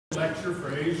Lecture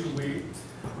for Asia Week.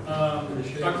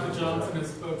 Dr. Johnson has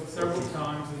spoken several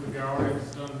times in the gallery,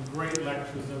 has done great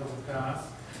lectures over the past.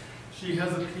 She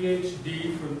has a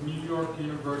PhD from New York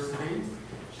University.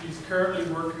 She's currently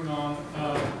working on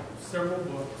several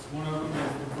books. One of them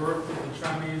is The Birth of the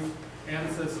Chinese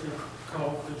Ancestor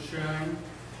Cult, the Shang,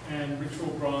 and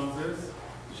Ritual Bronzes.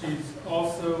 She's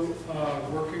also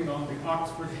working on the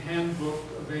Oxford Handbook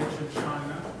of Ancient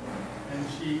China, and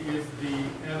she is the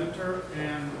editor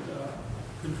and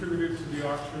contributor to the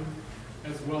auction,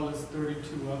 as well as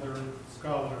 32 other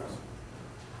scholars.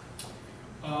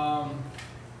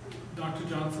 Dr.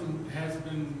 Johnson has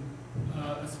been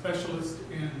a specialist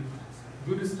in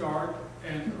Buddhist art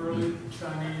and early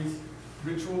Chinese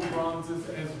ritual bronzes,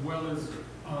 as well as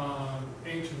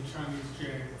ancient Chinese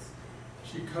jades.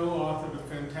 She co-authored a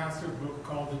fantastic book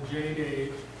called The Jade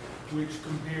Age, which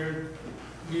compared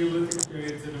Neolithic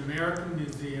jades in American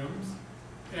museums,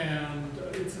 and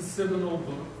it's a seminal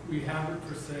book. We have it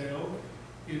for sale.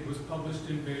 It was published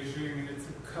in Beijing, and it's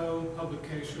a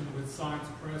co-publication with Science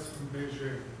Press from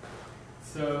Beijing.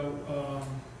 So,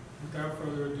 without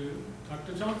further ado,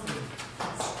 Dr. Johnson.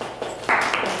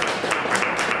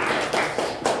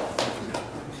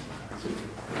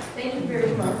 Thank you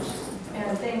very much,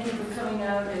 and thank you for coming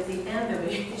out at the end of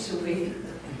Asia Week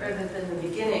rather than the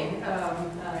beginning.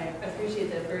 I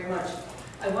appreciate that very much.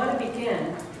 I want to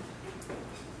begin.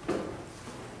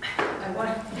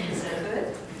 Is that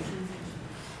good?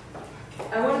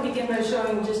 I want to begin by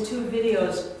showing just two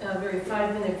videos, very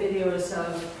 5-minute videos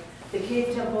of the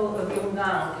cave temple of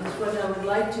Yonggang, because what I would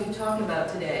like to talk about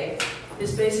today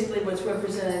is basically what's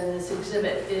represented in this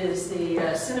exhibit is the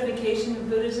Sinification of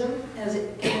Buddhism as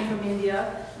it came from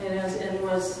India and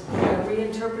was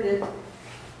reinterpreted.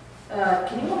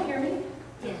 Can you all hear me?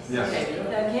 Yes. Okay.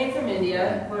 That came from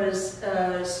India, was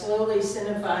slowly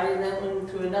Sinified, and then went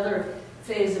through another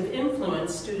phase of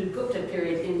influence due to Gupta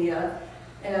period India,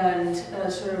 and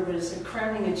sort of was a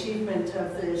crowning achievement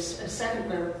of this second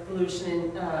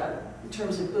revolution in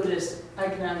terms of Buddhist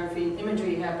iconography and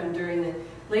imagery happened during the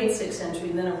late 6th century,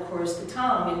 and then of course the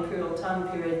Tang, Imperial Tang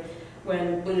period,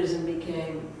 when Buddhism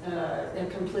became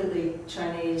completely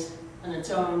Chinese on its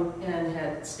own and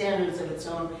had standards of its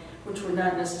own, which were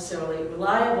not necessarily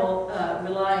reliable,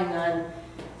 relying on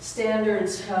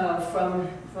standards from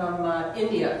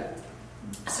India.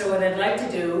 So what I'd like to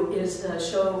do is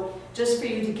show, just for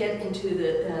you to get into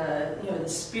the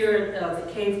spirit of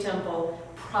the cave temple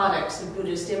products of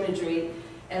Buddhist imagery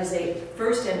as they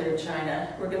first entered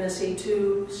China. We're going to see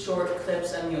two short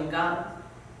clips on Yonggang.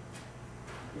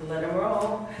 Let them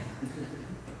roll.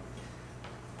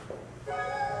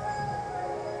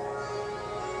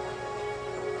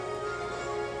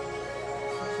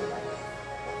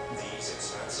 These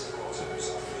expansive grottos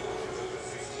are filled with over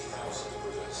 50,000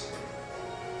 Buddhas.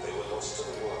 They were lost to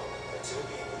the world until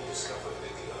being rediscovered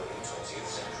in the early 20th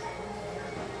century.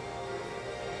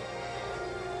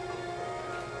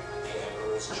 The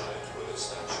Emperor's giant Buddha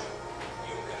statue,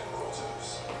 Yonggang Grottos.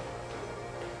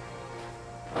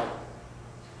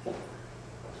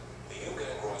 The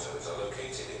Yonggang Grottos are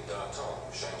located in Datong,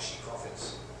 Shaanxi province.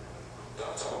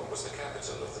 Datong was the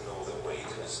capital of the Northern Wei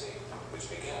dynasty, which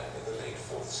began in the late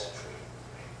 4th century.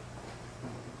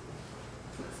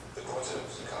 The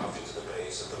grottos, carved into the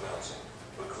base of the mountain,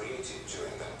 were created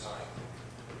during that time.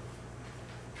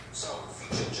 Some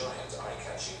feature giant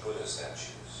eye-catching Buddha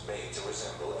statues made to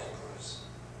resemble emperors.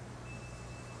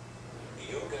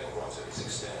 The Yonggang Grottos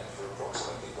extend for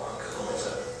approximately 1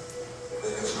 kilometer.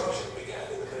 Their construction began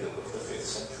in the middle of the 5th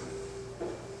century.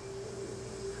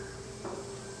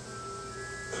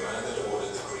 The man that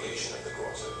ordered the creation of the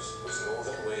grottos was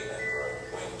Northern Wei Emperor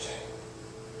Wencheng.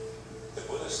 The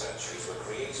Buddha statues were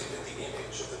created in the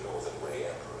image of the Northern Wei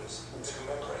emperors to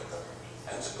commemorate them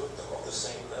and to put them on the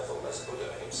same level as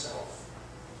Buddha himself.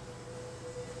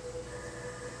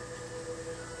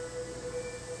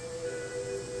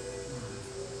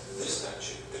 This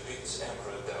statue depicts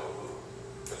Emperor Daowu,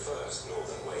 the first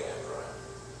Northern Wei emperor.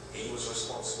 He was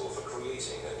responsible for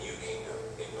creating a new kingdom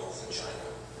in northern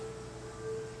China.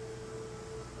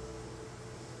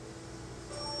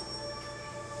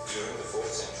 During the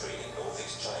 4th century in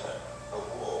northeast China, a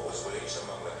war was waged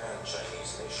among the Han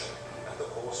Chinese nation and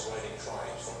the horse-riding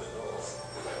tribes from the north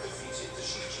who had defeated the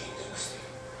Shijin dynasty.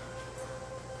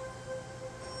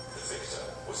 The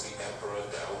victor was the Emperor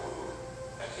Daowu,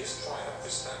 and his triumph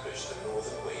established the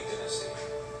Northern Wei dynasty.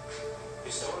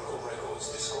 Historical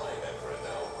records describe Emperor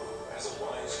Daowu as a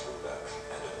wise ruler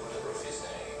and a ruler of his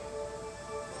day.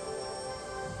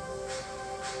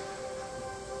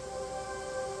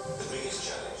 The biggest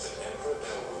challenge that Emperor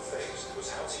Daowu faced was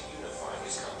how to unify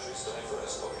his country's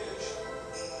diverse population.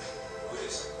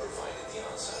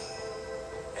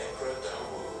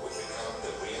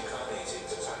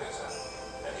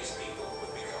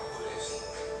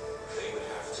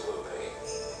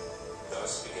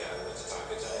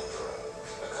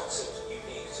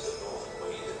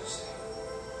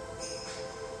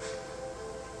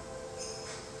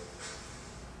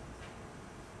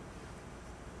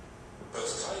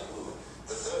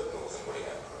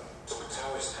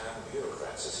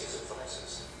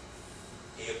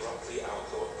 promptly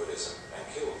outlawed Buddhism and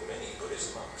killed many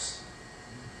Buddhist monks.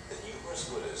 The numerous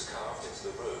Buddhas carved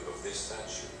into the robe of this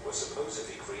statue were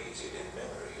supposedly created in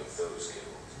memory of those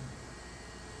killed.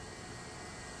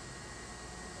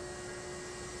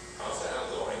 After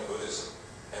outlawing Buddhism,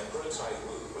 Emperor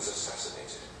Taiwu was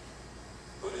assassinated.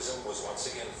 Buddhism was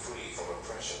once again free from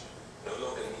oppression, no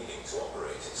longer needing to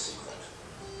operate in secret.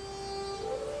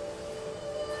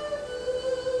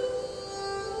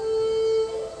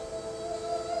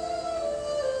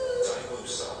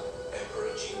 Taiwu's son,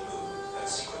 Emperor Jinmu, had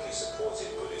secretly supported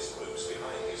Buddhist groups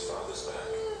behind his father's back,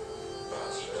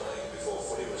 but he died before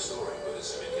fully restoring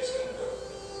Buddhism in his kingdom.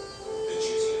 The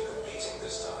duty of completing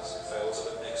this task fell to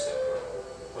the next emperor,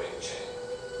 Wen Cheng.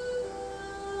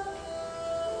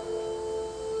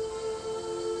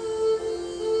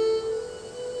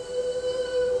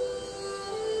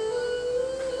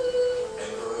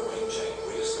 Emperor Wen Cheng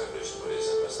re-established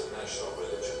Buddhism as the national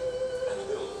religion and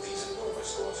built these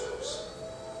enormous grottos.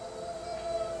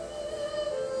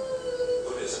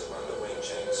 Buddhism under Wen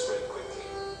Cheng spread quickly.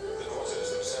 The grottos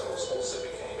themselves also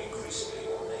became increasingly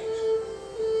ornate.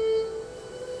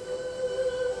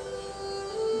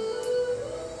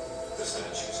 The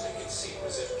statues make it seem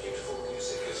as if beautiful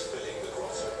music is filling the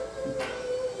grotto.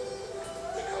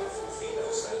 The colorful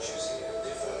female statues here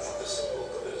differ from the simple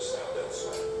Buddhas found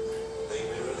elsewhere. They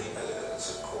mirror the elegance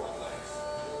of court life.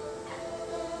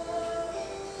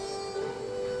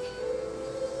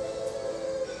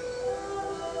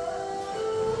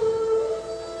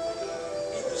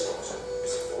 In this grotto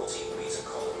is a 14-meter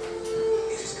column.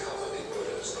 It is covered in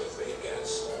Buddhas both big and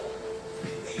small.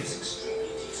 These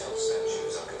extremely detailed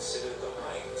statues are considered the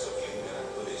height of Yunnan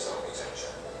Buddhist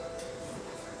architecture.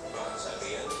 But at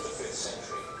the end of the 5th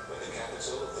century, when the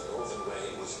capital of the Northern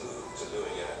Wei was moved to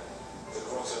Luoyang, the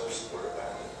grottos were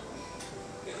abandoned.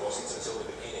 It wasn't until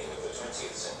the beginning of the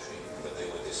 20th century that they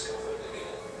were discovered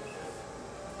again.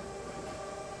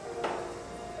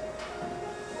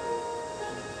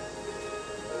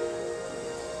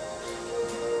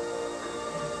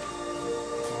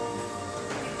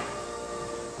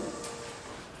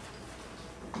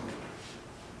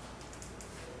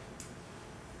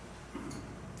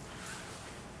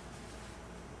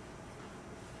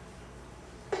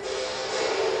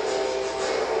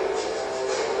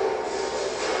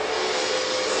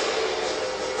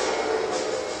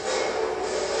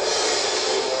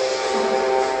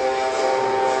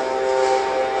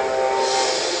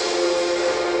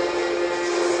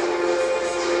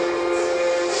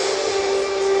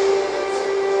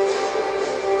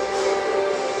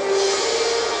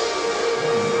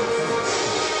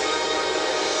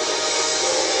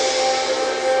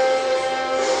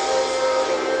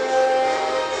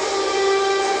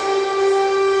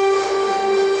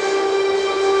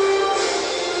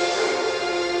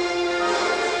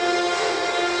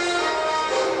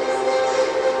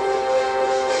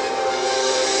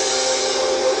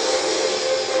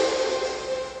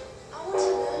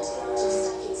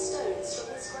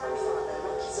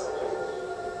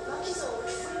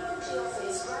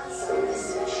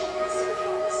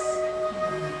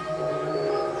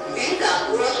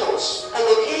 Grottos are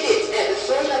located at the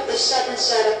foot of the southern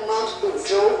side of Mount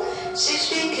Buzhou,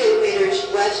 16 kilometers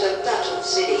west of Dazhong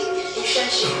City in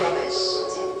Shanxi province.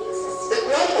 The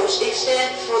grottos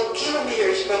extend 4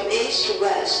 kilometers from east to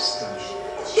west.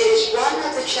 It is one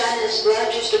of the China's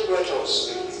largest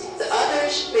grottos, the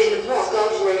others being the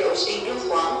Mogao grottos in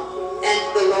Yunhuang and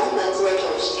the Longmen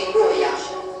grottos in Luoyang.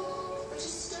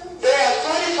 There are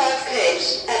 45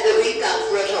 caves at the Yunnan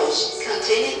grottos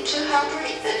containing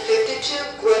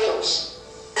 252 grottos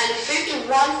and 51,000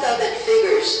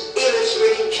 figures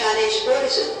illustrating Chinese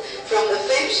Buddhism from the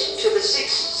 5th to the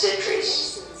 6th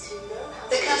centuries.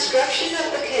 The construction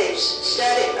of the caves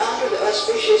started under the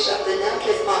auspices of the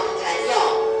noted monk Tan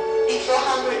Yao in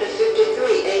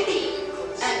 453 AD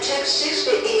and took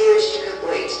 60 years to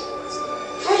complete.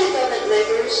 40,000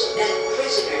 laborers and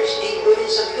prisoners, including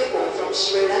some people from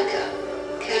Sri Lanka,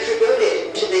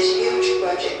 contributed to this huge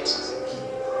project.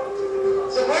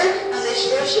 The work on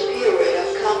this first period of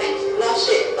coming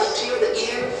lasted until the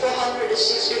year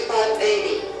 465 AD.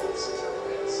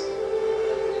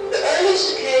 The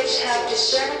earliest caves have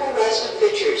discernible Western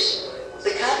features.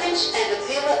 The carvings and the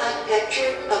pillar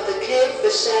architecture of the cave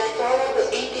facade follow the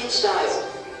Indian style.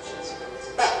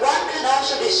 But one can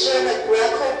also discern a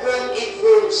Greco-Roman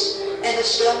influence in the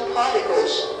stone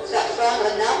particles that form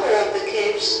a number of the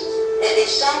caves and in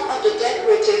some of the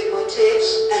decorative motifs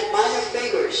and minor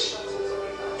figures.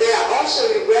 There are also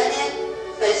Iranian,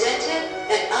 Byzantine,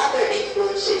 and other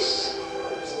influences.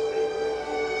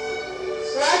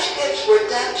 Large caves were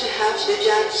dug to house the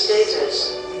giant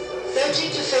statues.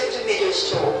 30 to 50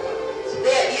 meters tall.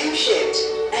 They are U-shaped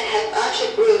and have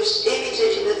arched roofs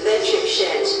imitating the thatched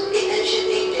sheds in ancient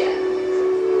India.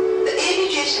 The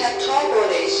images have tall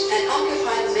bodies and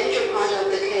occupy the major part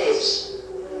of the caves,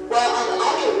 while on the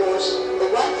outer walls, the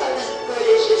 1,000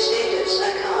 Buddhist statues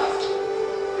are carved.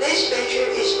 This feature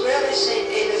is rarely seen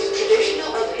in the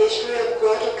traditional history of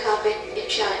grotto carving in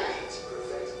China.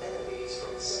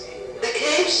 The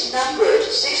caves numbered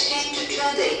 16 to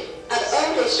 20 are the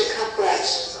oldest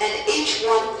complex, and each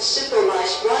one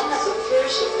symbolized one of the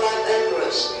first 5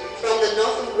 emperors from the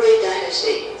Northern Wei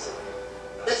dynasty.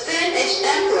 The thinnest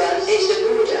emperor is the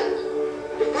Buddha.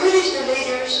 The Buddhist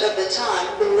leaders of the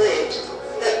time believed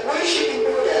that worshipping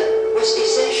Buddha was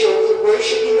essential for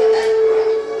worshipping the emperor.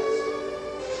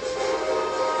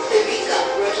 The Yungan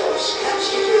grottos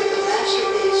constitute the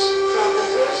masterpiece from the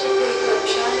first peak of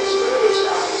Chinese Buddhist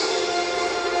art.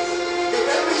 They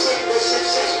represent the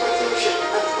successful fusion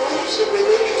of Buddhist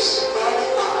religious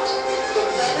symbolic art from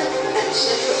Levant and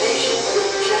Central Asia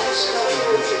with Chinese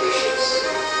cultural traditions.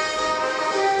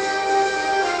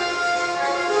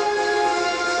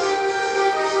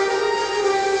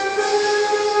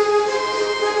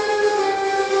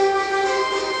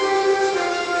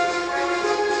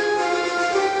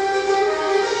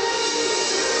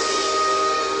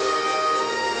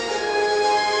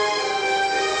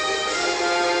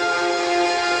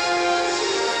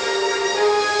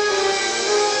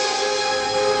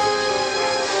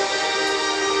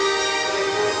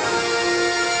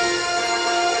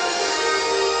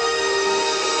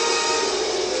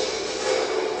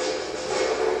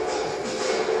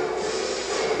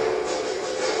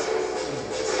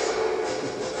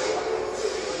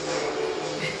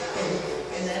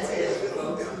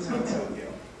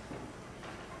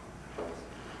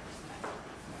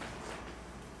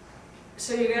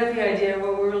 So you got the idea.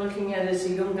 What we're looking at is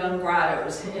the Yungan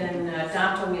Grottos in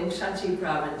Dantong in Shanxi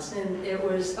province. And it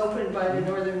was opened by the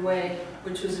Northern Wei,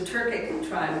 which was a Turkic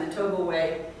tribe, the Toba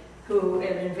Wei, who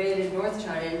had invaded North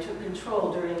China and took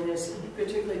control during this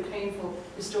particularly painful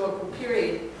historical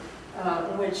period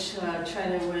in which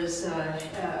China was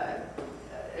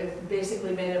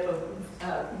basically made up of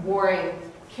warring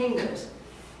kingdoms.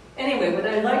 Anyway, what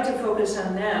I'd like to focus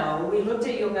on now, we looked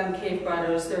at Yungan cave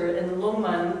grottos there, and the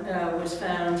Longman was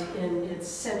found in its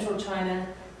central China.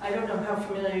 I don't know how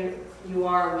familiar you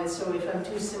are with, so if I'm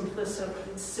too simple or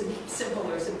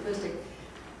simplistic,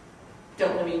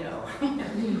 don't let me know.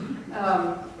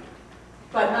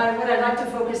 But what I'd like to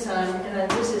focus on,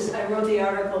 and I wrote the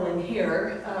article in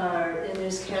here, in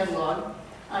this catalog,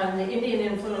 on the Indian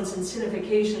influence and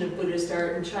Sinification of Buddhist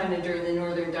art in China during the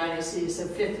northern dynasties of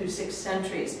 5th through 6th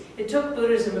centuries. It took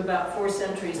Buddhism about 4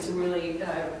 centuries to really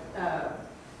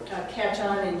catch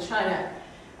on in China.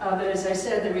 But as I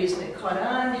said, the reason it caught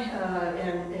on,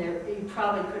 and you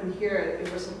probably couldn't hear it,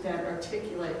 it wasn't that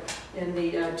articulate in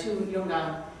the 2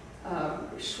 Yungan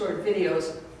short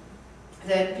videos,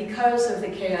 that because of the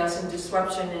chaos and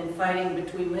disruption and fighting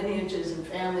between lineages and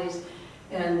families,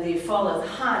 and the fall of the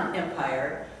Han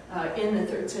Empire in the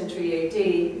 3rd century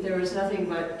AD, there was nothing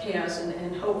but chaos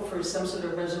and hope for some sort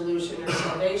of resolution or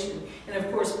salvation. And of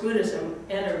course, Buddhism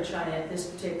entered China at this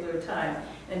particular time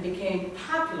and became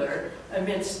popular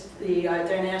amidst the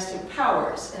dynastic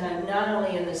powers, and not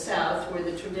only in the south, where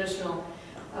the traditional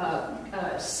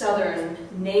southern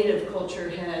native culture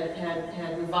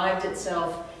had revived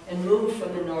itself and moved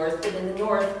from the north, but in the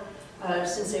north,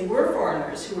 since they were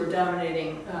foreigners who were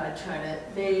dominating China,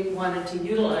 they wanted to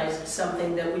utilize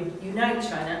something that would unite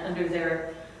China under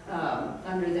their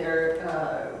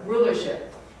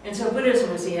rulership. And so Buddhism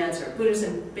was the answer.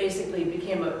 Buddhism basically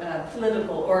became a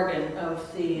political organ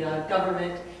of the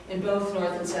government in both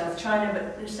North and South China,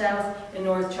 but South and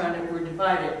North China were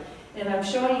divided. And I'm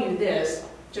showing you this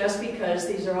just because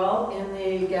these are all in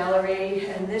the gallery,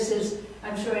 and this is,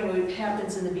 I'm showing you what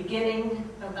happens in the beginning,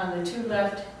 on the 2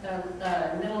 left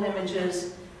middle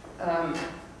images,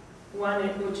 one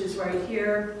which is right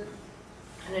here,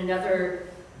 and another,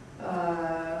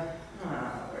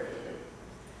 where is it?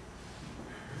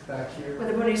 Back here. Well,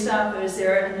 the Bodhisattva is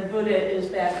there, and the Buddha is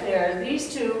back there.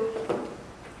 These 2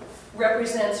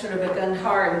 represent sort of a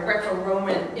Gandhara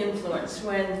Greco-Roman influence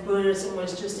when Buddhism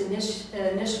was just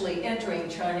initially entering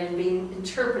China and being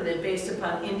interpreted based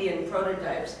upon Indian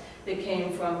prototypes that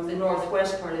came from the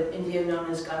northwest part of India, known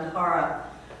as Gandhara,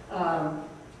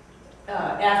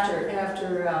 after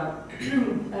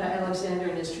Alexander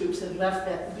and his troops had left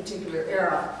that particular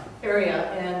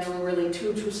area, and there were really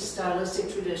 2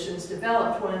 stylistic traditions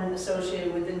developed, one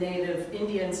associated with the native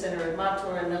Indian center of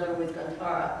Mathura, another with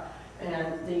Gandhara,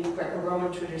 and the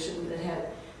Greco-Roman tradition that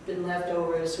had been left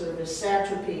over as sort of a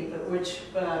satrapy, but which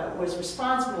was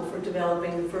responsible for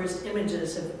developing the first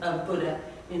images of Buddha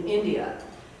in India.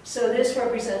 So this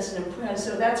represents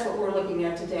so that's what we're looking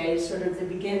at today, sort of the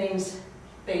beginnings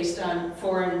based on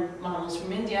foreign models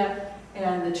from India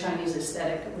and the Chinese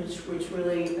aesthetic, which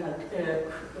really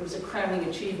was a crowning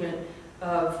achievement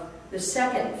of the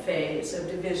second phase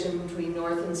of division between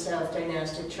North and South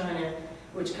dynastic China,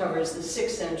 which covers the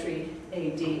 6th century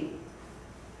AD.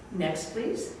 Next,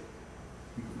 please.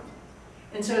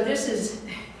 And so this is,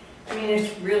 I mean,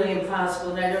 it's really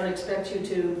impossible, and I don't expect you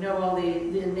to know all the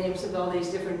names of all these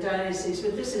different dynasties,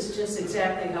 but this is just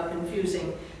exactly how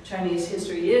confusing Chinese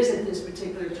history is at this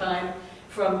particular time.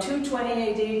 From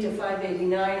 220 AD to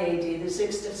 589 AD, the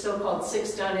so-called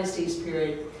Six Dynasties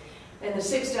period. And the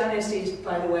Six Dynasties,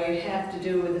 by the way, have to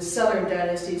do with the southern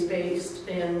dynasties based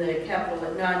in the capital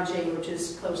at Nanjing, which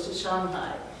is close to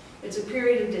Shanghai. It's a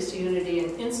period of disunity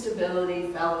and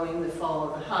instability following the fall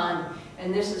of the Han,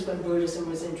 and this is when Buddhism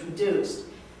was introduced.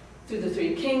 Through the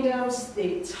Three Kingdoms,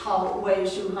 the Tao, Wei,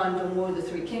 Shu, Han, Dongwu, the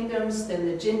Three Kingdoms, then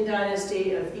the Jin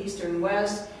Dynasty of East and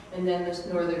West, and then the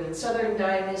Northern and Southern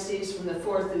dynasties from the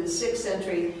 4th through the 6th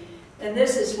century. And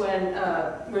this is when,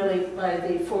 really, by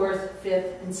the 4th,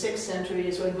 5th, and 6th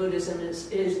centuries, when Buddhism is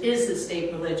the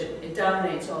state religion. It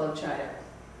dominates all of China.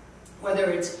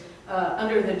 Whether it's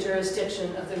under the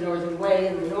jurisdiction of the Northern Wei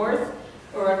in the north,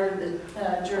 or under the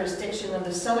jurisdiction of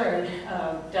the southern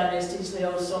dynasties,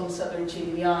 Liu, Song, Southern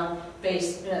Qi, Liang,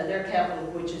 based, their capital,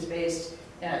 which is based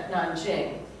at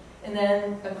Nanjing. And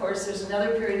then, of course, there's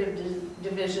another period of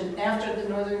division after the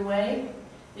Northern Wei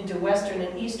into Western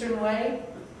and Eastern Wei,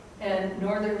 and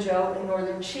Northern Zhou and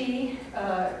Northern Qi,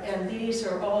 and these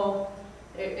are all,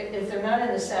 if they're not in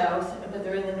the south, but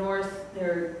they're in the north,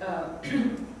 they're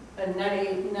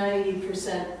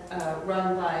 90%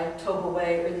 run by Toba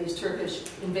Wei, or these Turkish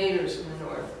invaders from the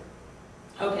north.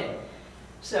 Okay,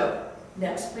 so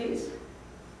next please.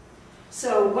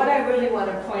 So what I really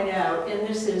want to point out, and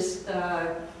this is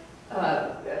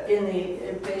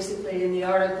basically in the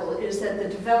article, is that the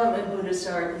development of Buddhist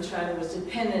art in China was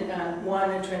dependent on, one,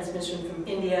 a transmission from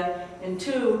India, and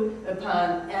two,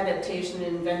 upon adaptation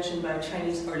and invention by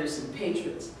Chinese artists and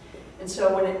patrons. And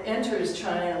so when it enters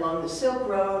China along the Silk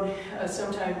Road,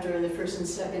 sometime during the 1st and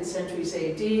 2nd centuries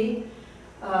AD,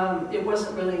 it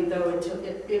wasn't really, though, until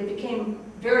it became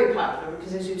very popular,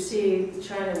 because as you see,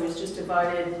 China was just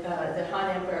divided, the Han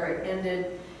Empire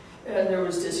ended, there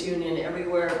was disunion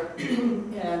everywhere,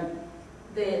 and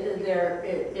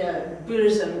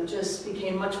Buddhism just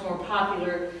became much more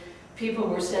popular. People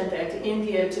were sent back to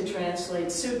India to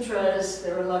translate sutras.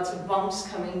 There were lots of monks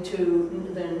coming to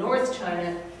the North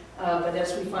China, but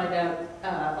as we find out,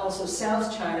 also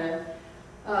South China.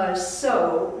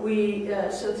 So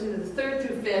through the 3rd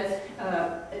through 5th,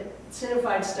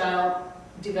 Sinified style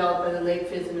developed by the late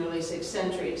 5th and early 6th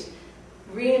centuries.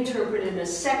 Reinterpreted in a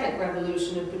second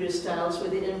revolution of Buddhist styles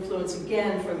with the influence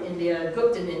again from India,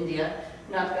 Guptan India,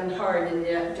 not Gandhara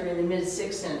India, during the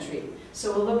mid-6th century.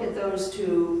 So we'll look at those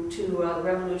two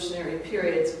revolutionary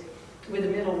periods, with the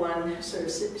middle one sort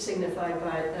of signified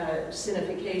by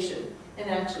Sinification, and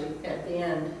actually at the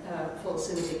end, full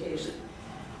Sinification.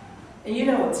 And you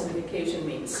know what Sinification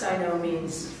means. Sino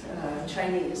means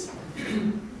Chinese.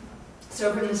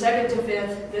 So from the 2nd to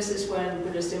 5th, this is when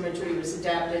Buddhist imagery was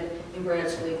adapted and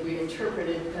gradually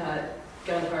reinterpreted,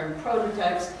 Gandharan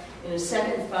prototypes. In a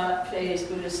second phase,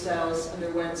 Buddhist styles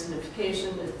underwent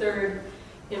Sinification. The third,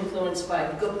 influenced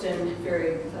by Guptan,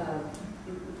 very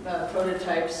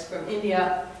prototypes from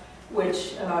India,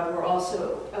 which were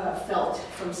also felt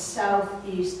from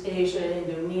Southeast Asia,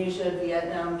 Indonesia,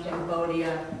 Vietnam,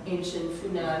 Cambodia, ancient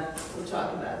Funan. We'll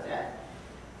talk about that.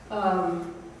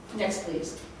 Next,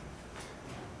 please.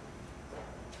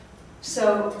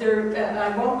 So I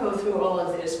won't go through all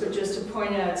of this, but just to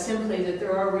point out simply that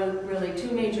there are really two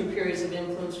major periods of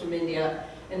influence from India,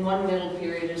 and one middle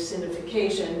period of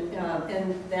Sinification,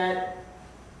 and that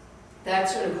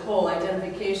sort of whole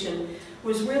identification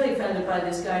was really founded by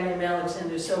this guy named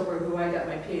Alexander Soper, who I got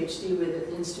my PhD with at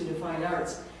the Institute of Fine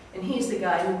Arts. And he's the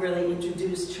guy who really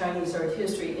introduced Chinese art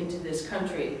history into this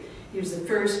country. He was the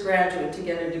first graduate to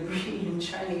get a degree in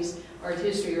Chinese art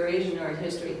history or Asian art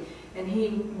history. And he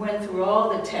went through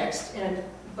all the text, and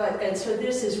so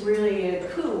this is really a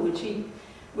coup,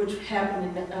 which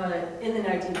happened in the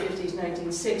 1950s,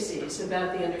 1960s,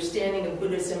 about the understanding of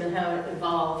Buddhism and how it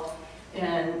evolved,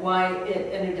 and why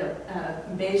it ended up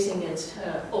basing its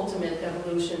ultimate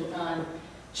evolution on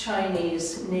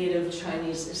native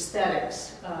Chinese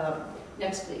aesthetics.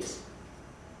 Next, please.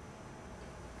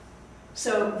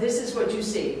 So this is what you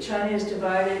see. China is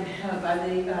divided by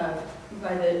the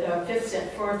by the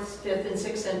 4th, 5th, and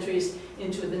 6th centuries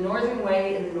into the Northern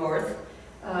Way in the north.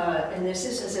 And this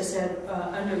is, as I said,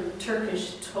 under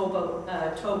Turkish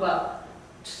Toba,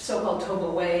 so-called Toba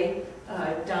Way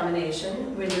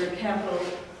domination, with their capital.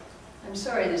 I'm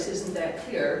sorry, this isn't that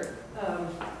clear.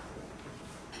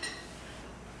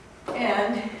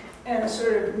 And a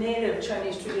sort of native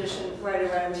Chinese tradition right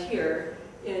around here.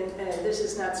 This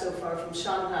is not so far from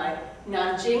Shanghai.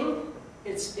 Nanjing,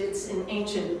 it's in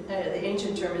ancient, the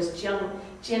ancient term is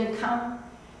Jiankang,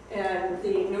 and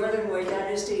the Northern Wei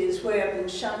dynasty is way up in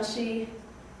Shanxi,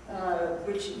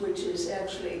 which is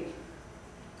actually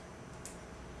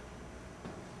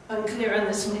unclear on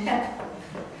this map.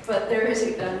 But there is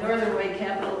a Northern Wei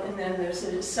capital, and then there's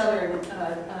a southern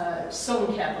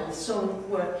Song capital.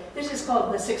 This is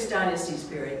called the Six Dynasties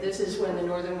period. This is when the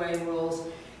Northern Wei rules,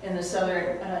 and the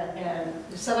southern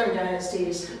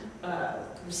dynasties.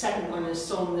 The second one is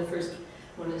Song, the first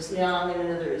one is Liang, and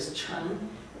another is Chen.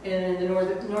 And the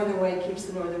Northern Wei keeps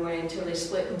the Northern Wei until they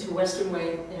split into Western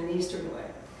Wei and Eastern Wei.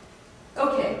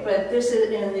 Okay, but this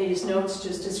is, and these notes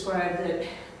just describe that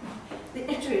the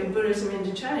entry of Buddhism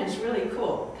into China is really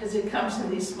cool because it comes in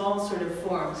these small sort of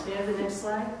forms. May I have the next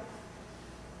slide?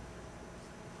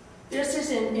 This is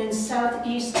in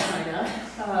southeast China.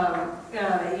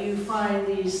 You find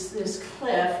this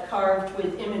cliff carved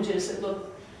with images that look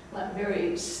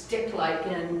very stick-like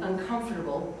and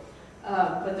uncomfortable,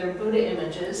 but they're Buddha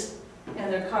images,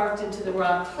 and they're carved into the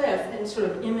rock cliff in sort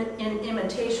of in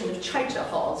imitation of chaitya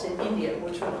halls in India,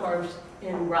 which were carved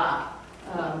in rock.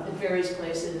 At various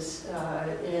places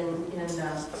in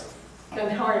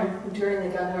Gandhara, during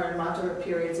the Gandhara and Mathura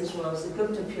periods, as well as the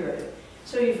Gupta period.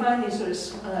 So you find these sort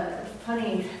of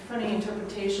funny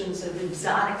interpretations of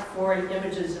exotic foreign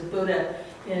images of Buddha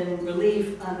in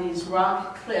relief on these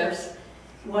rock cliffs.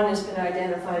 One has been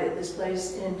identified at this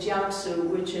place in Jiangsu,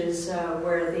 which is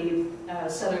where the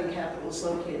southern capital is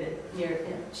located, near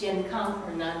Jiankang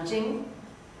or Nanjing,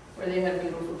 where they have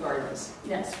beautiful gardens.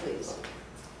 Next, please.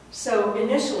 So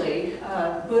initially,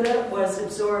 Buddha was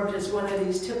absorbed as one of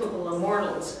these typical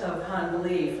immortals of Han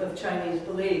belief, of Chinese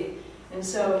belief. And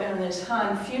so in this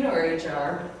Han funerary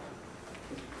jar,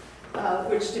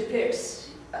 which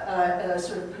depicts a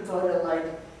sort of pagoda-like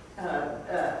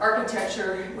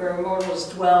architecture where immortals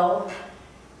dwell,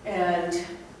 and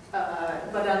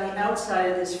but on the outside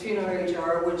of this funerary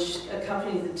jar, which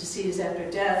accompanies the deceased after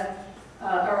death,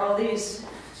 are all these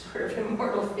sort of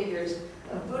immortal figures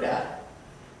of Buddha.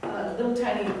 Little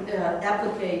tiny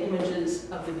applique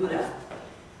images of the Buddha.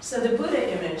 So the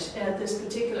Buddha image at this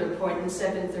particular point in the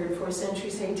 2nd, 3rd, 4th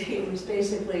centuries AD was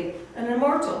basically an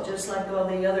immortal, just like all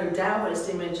the other Taoist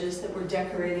images that were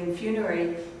decorating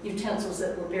funerary utensils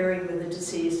that were buried with the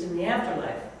deceased in the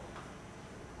afterlife.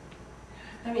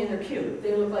 I mean, they're cute.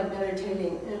 They look like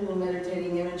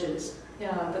meditating images,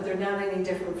 but they're not any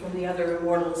different from the other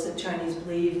immortals that Chinese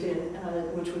believed in,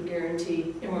 which would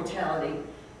guarantee immortality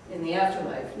in the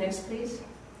afterlife. Next, please.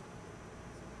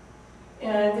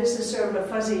 And this is sort of a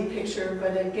fuzzy picture,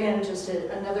 but again, just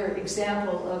another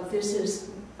example of this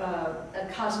is a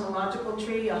cosmological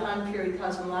tree, a Han period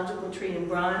cosmological tree in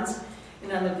bronze.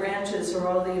 And on the branches are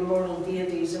all the immortal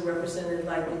deities are represented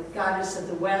like the goddess of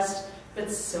the West, but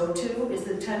so too is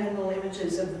the tentacle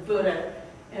images of the Buddha,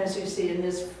 as you see in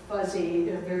this fuzzy,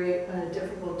 very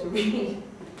difficult to read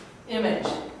image.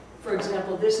 For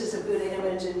example, this is a Buddha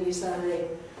image, and he's on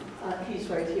he's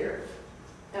right here.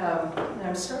 And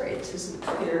I'm sorry, this isn't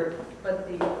clear, but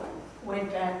the white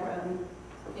background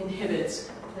inhibits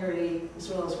clarity as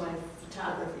well as my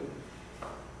photography.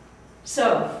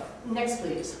 So, next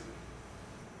please.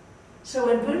 So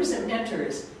when Buddhism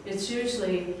enters, it's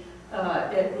usually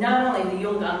not only the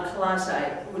Yonggang Colossi,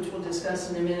 which we'll discuss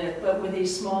in a minute, but with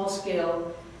these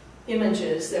small-scale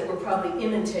images that were probably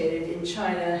imitated in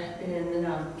China in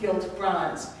gilt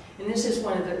bronze. And this is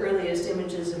one of the earliest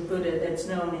images of Buddha that's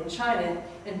known in China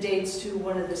and dates to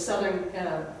one of the southern,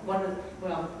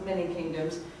 many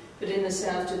kingdoms, but in the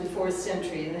south to the 4th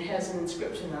century, and it has an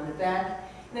inscription on the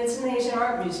back. And it's in the Asian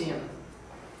Art Museum.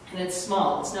 And it's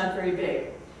small, it's not very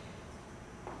big.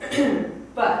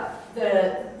 But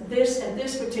at this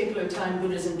particular time,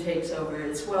 Buddhism takes over.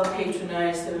 It's well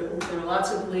patronized, there are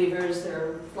lots of believers, there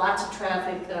are lots of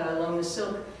traffic along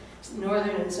the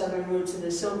northern and southern routes of the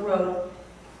Silk Road.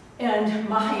 And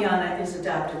Mahayana is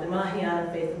adopted, the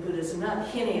Mahayana faith of Buddhism, not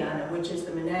Hinayana, which is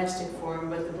the monastic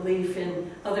form, but the belief in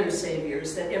other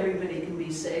saviors, that everybody can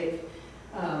be saved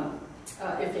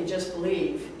if they just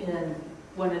believe in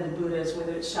one of the Buddhas,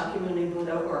 whether it's Shakyamuni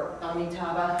Buddha or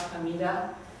Amitabha,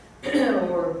 Amida,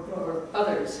 or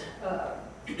others,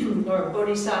 or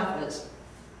Bodhisattvas.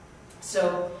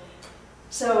 So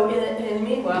So in the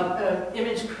meanwhile,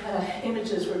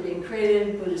 images were being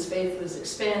created, Buddhist faith was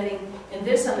expanding, and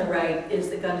this on the right is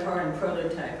the Gandharan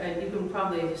prototype. And you can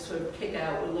probably sort of pick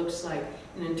out what looks like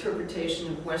an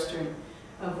interpretation of Western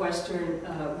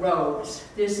robes.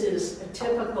 This is a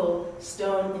typical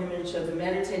stone image of the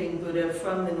meditating Buddha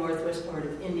from the northwest part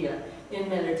of India in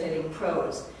meditating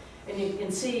prose. And you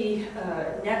can see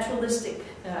naturalistic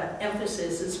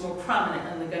emphasis is more prominent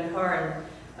on the Gandharan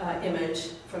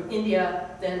image from India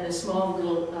than the small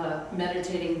little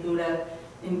meditating Buddha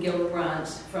in gilt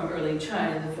bronze from early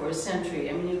China in the 4th century.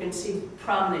 I mean, you can see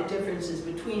prominent differences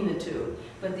between the two,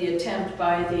 but the attempt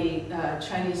by the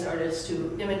Chinese artists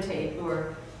to imitate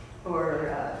or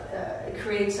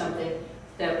create something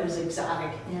that was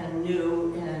exotic and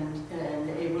new and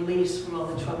a release from all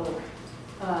the trouble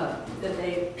that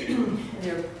they, in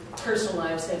their personal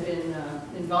lives, had been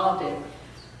involved in.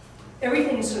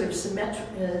 Everything is sort of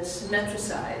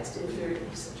symmetricized, if there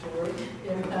is such a word.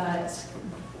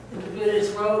 The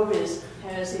Buddha's robe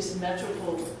has these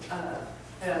symmetrical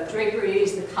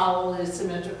draperies, the cowl is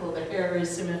symmetrical, the hair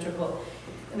is symmetrical,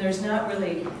 and there's not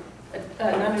really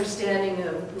an understanding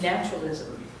of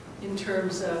naturalism in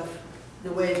terms of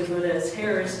the way the Buddha's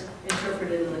hair is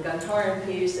interpreted in the Gandharan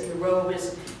piece, and the robe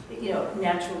is,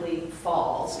 naturally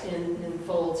falls in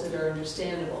folds that are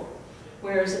understandable.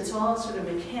 Whereas it's all sort of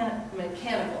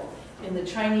mechanical in the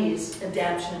Chinese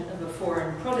adaptation of a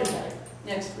foreign prototype.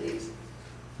 Next, please.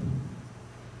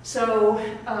 So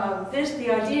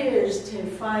the idea is to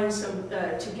find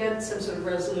to get some sort of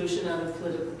resolution out of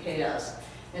political chaos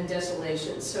and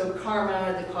desolation. So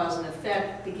karma, the cause and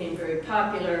effect, became very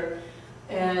popular.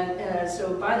 And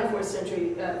so by the 4th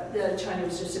century, China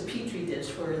was just a petri dish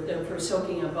for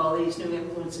soaking up all these new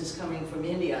influences coming from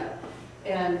India.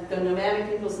 And the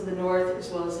nomadic peoples of the north, as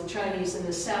well as the Chinese in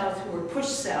the south, who were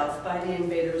pushed south by the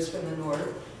invaders from the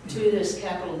north to this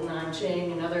capital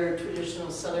Nanjing and other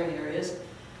traditional southern areas,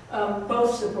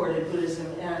 both supported Buddhism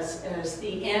as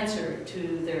the answer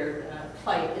to their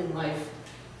plight in life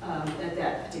at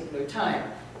that particular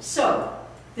time. So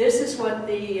this is what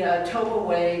the Toba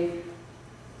Way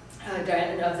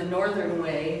of the Northern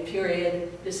Way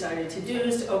period decided to do,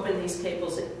 is to open these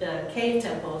cave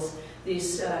temples,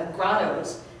 these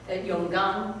grottos at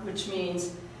Yonggang, which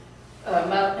means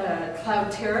Cloud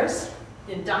Terrace,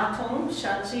 in Datong,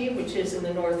 Shanxi, which is in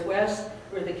the northwest,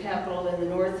 where the capital in the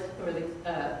north, or the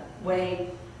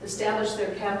Wei established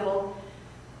their capital.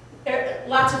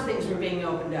 Lots of things were being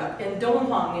opened up. And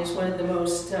Donghuang is one of the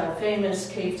most famous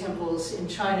cave temples in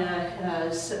China.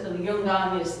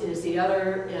 Yonggang is the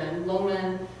other, and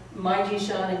Longmen,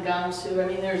 Maijishan, and Gansu. I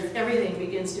mean, everything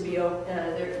begins to be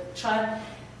there.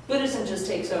 Buddhism just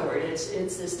takes over.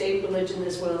 It's the state religion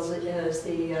as well as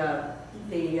the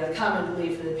common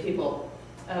belief of the people.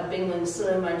 Bingling Si,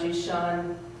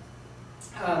 Maijishan.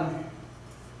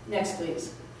 Next,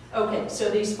 please. Okay, so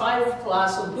these 5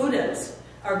 colossal Buddhas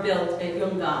are built at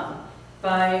Yonggang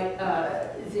by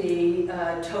the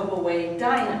Toba Wei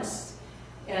dynasts.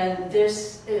 And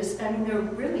this is, I mean, they're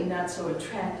really not so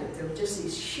attractive. They're just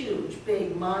these huge,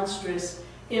 big, monstrous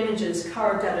images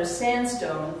carved out of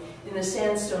sandstone in the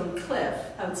sandstone cliff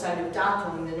outside of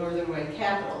Datong, the Northern Wei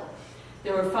capital.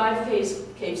 There were 5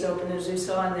 caves open, as we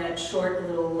saw in that short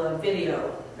little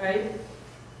video, right?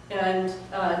 And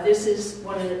this is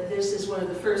one of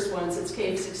the first ones. It's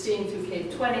cave 16 through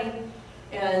cave 20,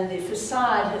 and the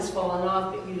facade has fallen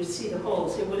off, but you see the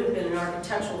holes. It would have been an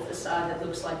architectural facade that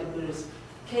looks like a Buddhist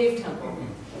cave temple.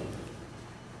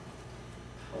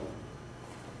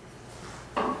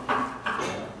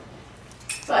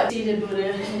 But seated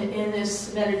Buddha in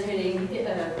this meditating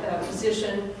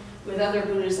position with other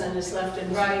Buddhas on his left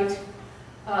and right.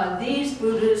 These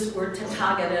Buddhas were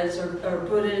Tathagatas, or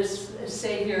Buddhas,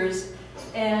 saviors,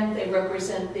 and they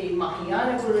represent the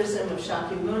Mahayana Buddhism of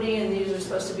Shakyamuni, and these are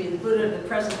supposed to be the Buddha of the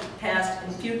present, past,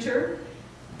 and future.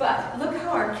 But look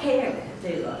how archaic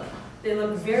they look. They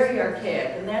look very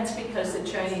archaic, and that's because the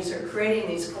Chinese are creating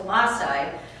these colossi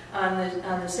on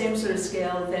the same sort of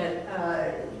scale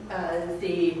that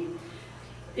the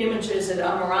images at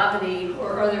Amaravati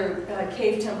or other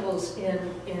cave temples in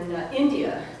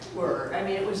India were. I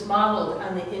mean, it was modeled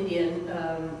on the Indian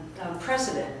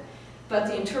precedent, but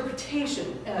the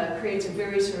interpretation creates a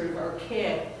very sort of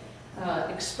archaic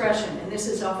expression, and this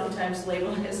is oftentimes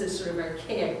labeled as this sort of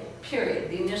archaic period,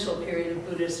 the initial period of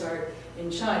Buddhist art in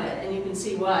China. And you can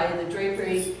see why. The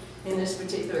drapery in this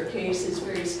particular case is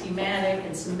very schematic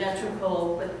and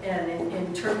symmetrical, and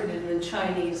interpreted in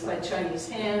Chinese by Chinese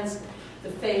hands.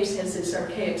 The face has this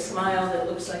archaic smile that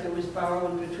looks like it was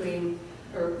borrowed between,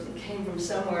 or it came from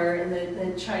somewhere, and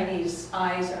the Chinese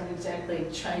eyes aren't exactly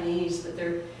Chinese, but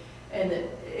they're, And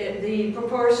the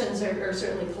proportions are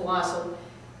certainly colossal,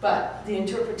 but the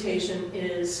interpretation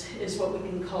is what we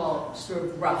can call sort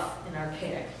of rough and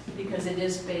archaic, because it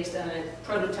is based on a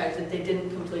prototype that they didn't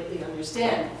completely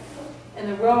understand. And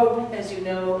the robe, as you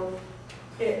know,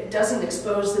 it doesn't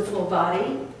expose the full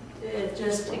body.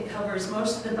 It covers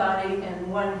most of the body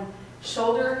and one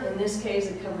shoulder. In this case,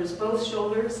 it covers both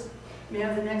shoulders. May I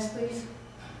have the next, please?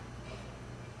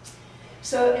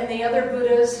 So, and the other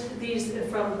Buddhas,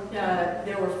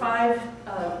 there were 5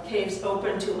 caves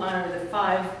open to honor the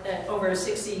 5, over a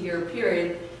 60-year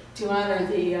period, to honor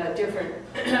the different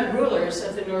rulers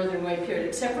of the Northern Way period,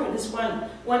 except for this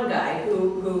one guy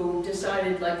who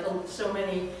decided, like so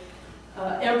many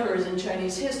emperors in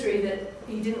Chinese history, that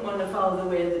he didn't want to follow the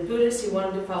way of the Buddhists, he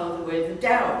wanted to follow the way of the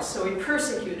Taoists. So he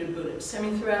persecuted Buddhists,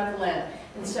 throughout the land.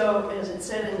 And so, as it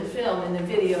said in the film, in the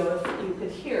video, if you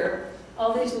could hear,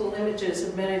 all these little images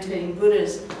of meditating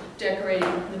Buddhas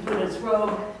decorating the Buddha's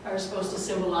robe are supposed to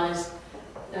symbolize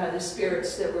the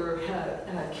spirits that were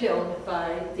killed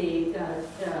by the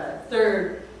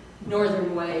 3rd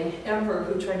Northern Way emperor,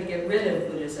 who tried to get rid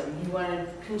of Buddhism. He wanted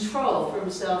control for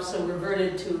himself, so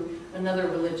reverted to another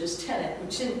religious tenet,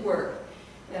 which didn't work.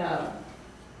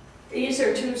 These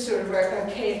are 2 sort of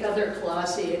archaic other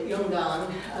colossi at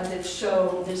Yungan that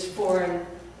show this foreign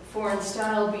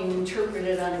style being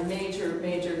interpreted on a major,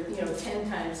 10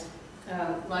 times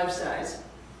life-size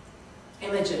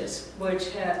images, which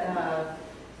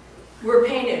were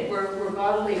painted, were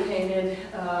gaudily painted,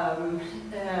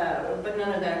 but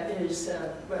none of that is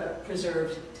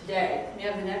preserved today. May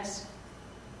I have the next?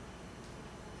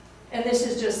 And this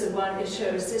is just the one. It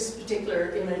shows this particular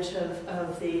image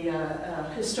of the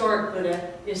historic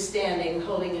Buddha is standing,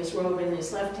 holding his robe in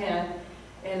his left hand,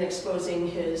 and exposing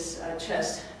his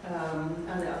chest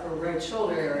on the upper right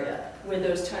shoulder area, where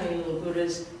those tiny little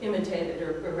Buddhas imitated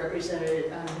or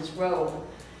represented on his robe.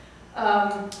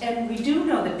 And we do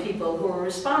know the people who are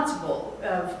responsible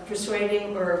of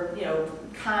persuading or,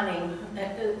 conning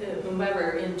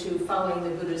whomever into following the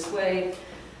Buddhist way.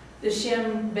 The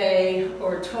Xianbei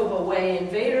or Toba Way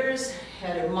invaders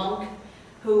had a monk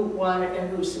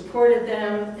who supported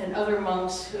them, and other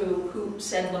monks who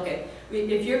said, look,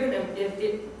 if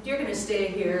you're gonna stay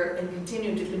here and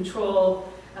continue to control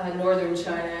northern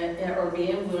China or be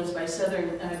influenced by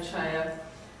southern China,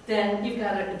 then you've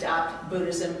got to adopt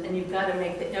Buddhism, and you've got to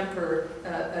make the emperor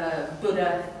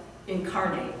Buddha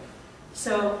incarnate.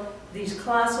 So these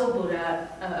colossal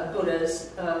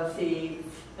Buddhas of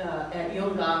at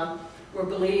Yungan were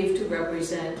believed to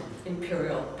represent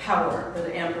imperial power, or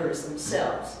the emperors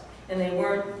themselves, and they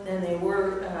were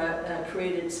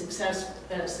created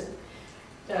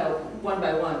one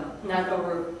by one, not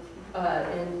over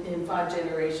in 5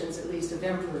 generations at least of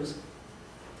emperors.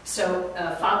 So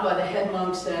Fagua, the head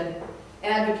monk,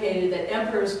 advocated that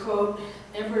emperors, quote,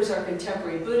 emperors are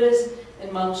contemporary Buddhas,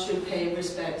 and monks should pay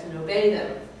respect and obey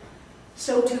them.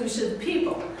 So too should the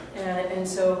people, and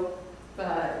so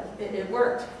it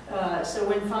worked. So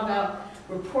when Fagua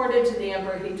reported to the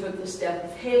emperor, he took the step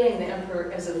of hailing the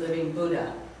emperor as a living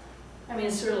Buddha. I mean,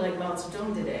 it's sort of like Mao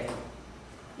Zedong today.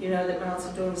 You know that Mao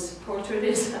Zedong's portrait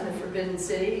is on the Forbidden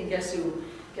City, and guess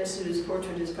whose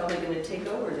portrait is probably going to take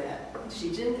over that? Xi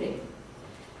Jinping.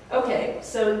 Okay,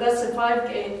 so thus the 5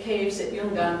 caves at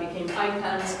Yungan became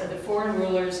icons of the foreign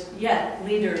rulers, yet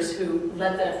leaders who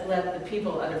led the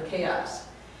people out of chaos.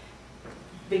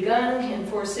 Begun in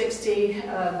 460,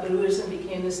 Buddhism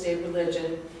became the state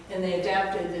religion, and they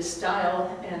adapted this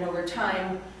style, and over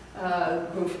time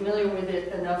grew familiar with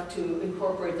it enough to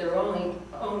incorporate their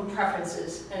own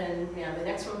preferences. And may I have the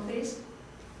next one, please?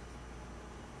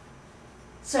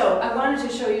 So I wanted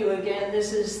to show you again,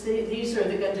 these are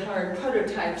the Gandharan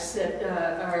prototypes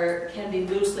that can be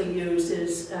loosely used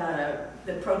as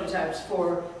the prototypes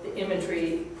for the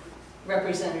imagery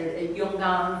represented at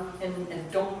Yungan and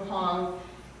at Donghuang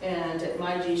and at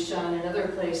Maijishan and other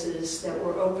places that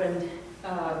were opened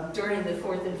during the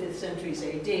 4th and 5th centuries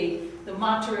AD. The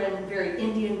Mataran, very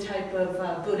Indian type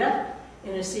of Buddha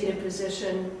in a seated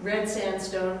position, red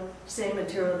sandstone, same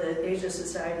material that Asia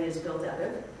Society is built out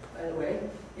of, by the way,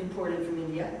 imported from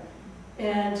India.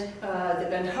 And the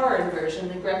Gandharan version,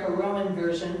 the Greco-Roman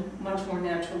version, much more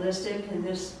naturalistic, and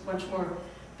this much more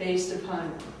based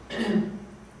upon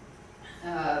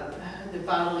the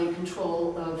bodily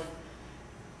control of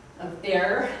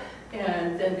air,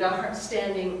 and then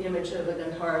standing image of a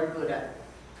Gandharan Buddha.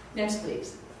 Next,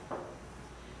 please.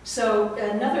 So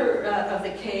another of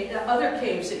the other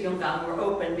caves at Yungan were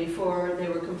open before they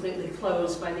were completely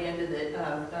closed by the end of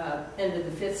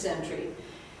the 5th century.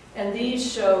 And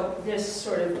these show this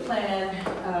sort of plan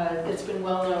that's been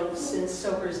well known since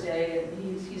Soper's day,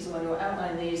 and he's the one who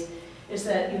outlined these, is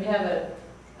that you have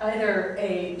either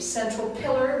a central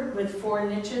pillar with 4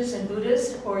 niches in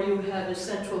Buddhas, or you have a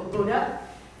central Buddha.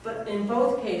 But in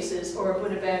both cases, or a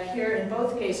Buddha back here, in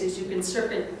both cases you can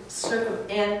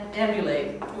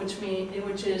circumambulate, which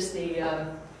is the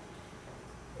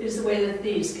way that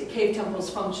these cave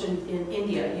temples function in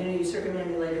India. You know, you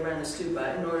circumambulate around the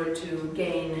stupa in order to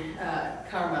gain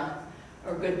karma,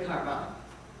 or good karma,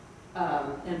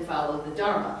 and follow the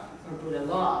Dharma, or Buddha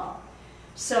law.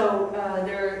 So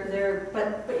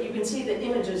but you can see the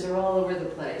images are all over the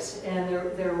place, and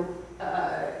they're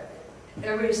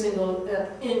every single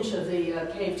inch of the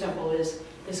cave temple is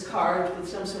carved with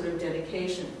some sort of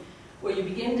dedication. What you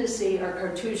begin to see are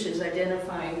cartouches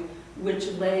identifying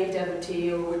which lay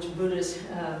devotee or which Buddhist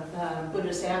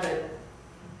abbot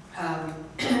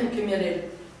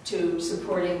committed to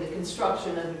supporting the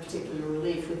construction of a particular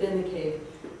relief within the cave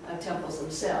temples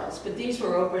themselves. But these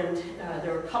were opened,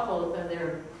 there were a couple, there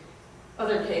are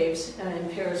other caves in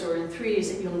pairs or in threes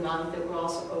at Yunnan that were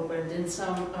also opened, and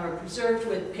some are preserved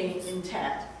with paint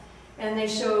intact. And they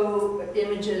show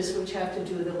images which have to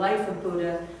do with the life of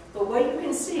Buddha. But what you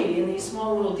can see in these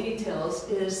small little details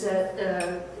is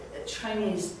that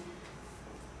Chinese,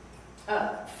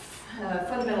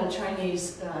 fundamental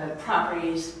Chinese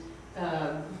properties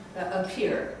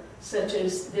appear, such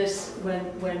as this,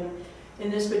 when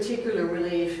in this particular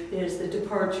relief is the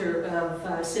departure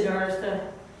of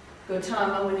Siddhartha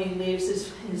Gautama when he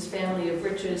leaves his family of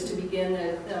riches to begin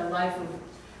a life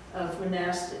of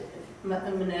monastic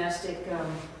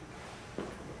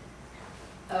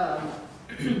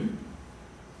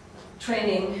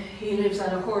training. He lives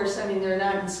on a horse. I mean, they're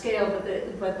not in scale,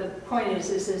 but the point is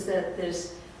that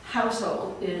this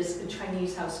household is a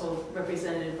Chinese household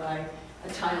represented by a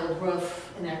tiled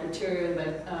roof, an acroterium,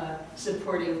 but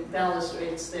supporting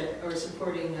balustrades that are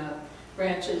supporting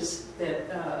branches that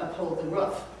uphold the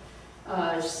roof.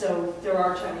 So there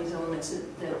are Chinese elements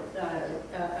that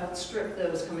outstrip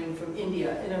those coming from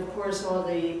India, and of course all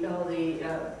the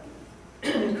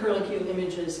curlicue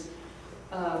images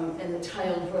and the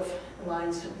tiled roof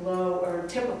lines below are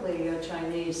typically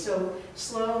Chinese. So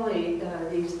slowly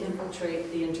these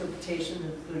infiltrate the interpretation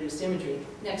of Buddhist imagery.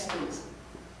 Next, please.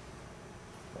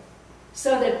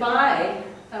 So that by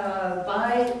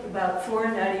about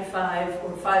 495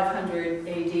 or 500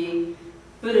 AD,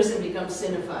 Buddhism becomes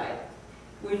Sinified.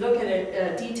 We look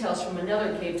at details from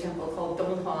another cave temple called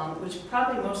Donghong, which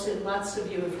probably lots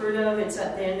of you have heard of. It's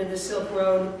at the end of the Silk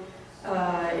Road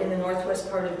in the northwest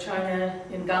part of China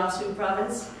in Gansu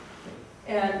province.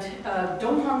 And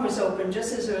Donghong was opened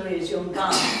just as early as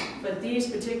Yonggang, but these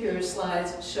particular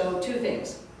slides show 2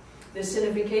 things. The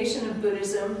Sinification of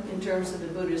Buddhism in terms of the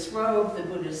Buddhist robe, the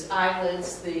Buddhist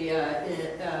eyelids, the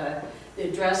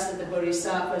dress that the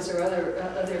bodhisattvas or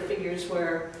other figures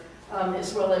wear,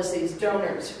 as well as these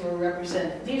donors who are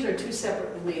represented. These are 2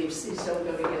 separate reliefs. These don't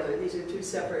go together. These are 2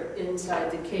 separate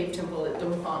inside the cave temple at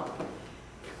Donghong.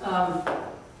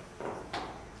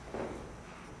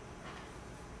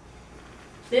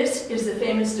 This is the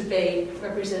famous debate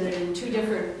represented in 2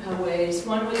 different ways.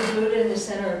 One with the Buddha in the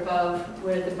center above,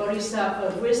 where the Bodhisattva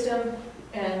of wisdom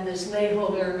and this lay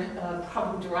holder,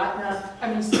 Prabhudaratna,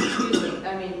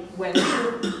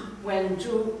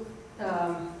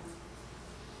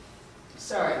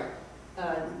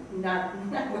 not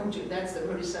Wenju, that's the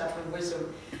Bodhisattva of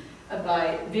wisdom,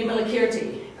 by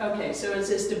Vimalakirti. Okay, so it's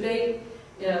this debate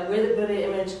with the Buddha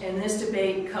image, and this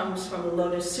debate comes from the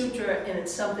Lotus Sutra, and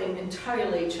it's something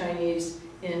entirely Chinese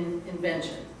in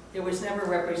invention. It was never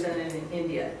represented in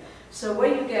India. So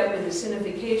what you get with the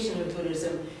Sinification of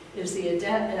Buddhism is the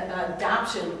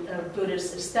adoption of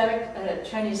Buddhist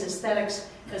Chinese aesthetics,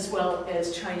 as well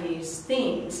as Chinese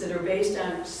themes that are based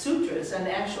on sutras, on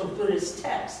actual Buddhist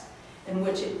texts, in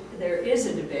which there is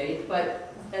a debate,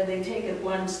 but they take it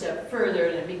one step further,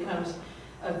 and it becomes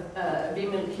a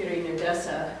Vimalakirti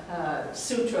Nirdesa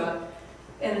Sutra,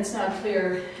 and it's not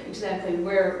clear exactly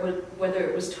whether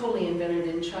it was totally invented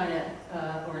in China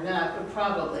or not, but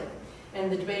probably. And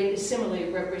the debate is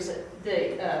similarly represent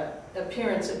the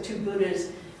appearance of 2 Buddhas,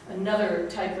 another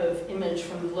type of image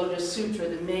from the Lotus Sutra,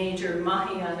 the major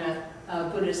Mahayana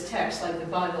Buddhist text like the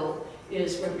Bible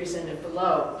is represented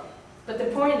below. But the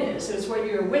point is what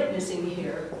you're witnessing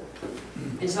here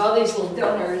is all these little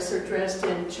donors are dressed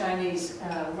in Chinese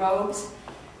robes,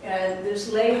 and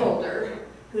this lay holder,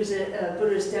 who's a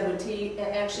Buddhist devotee,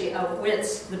 actually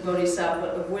outwits the Bodhisattva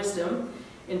of wisdom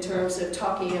in terms of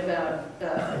talking about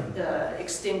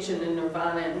extinction and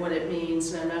nirvana and what it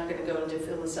means, and I'm not going to go into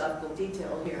philosophical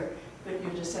detail here. but you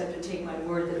just have to take my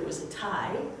word that it was a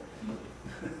tie.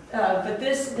 But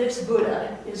this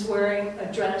Buddha is wearing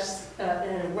a dress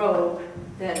and a robe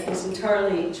that is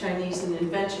entirely Chinese in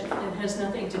invention and has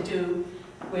nothing to do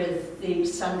with the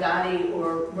sangati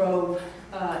or robe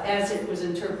as it was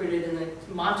interpreted in the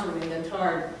mantra in the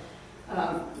Tarn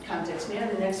context. May I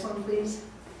have the next one, please?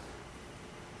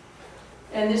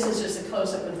 And this is just a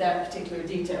close-up of that particular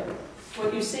detail.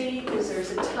 What you see is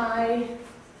there's a tie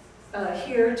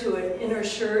here to an inner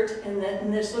shirt, and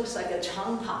this looks like a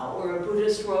changpao, or a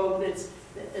Buddhist robe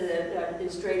that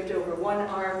is draped over one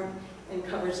arm and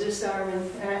covers this arm. In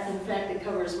fact, it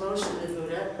covers most of the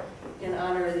Buddha in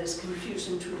honor of this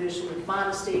Confucian tradition of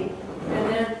modesty.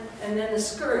 And then the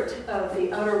skirt of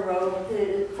the outer robe,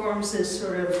 it forms this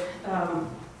sort of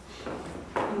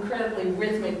incredibly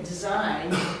rhythmic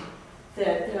design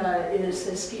that is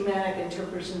a schematic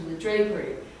interpretation of the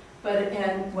drapery.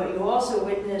 And what you also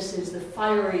witness is the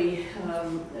fiery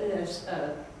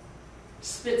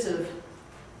spits of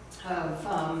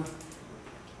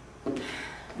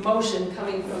motion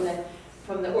coming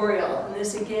from the aureole. And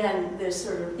this, again, this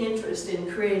sort of interest in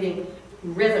creating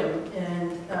rhythm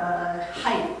and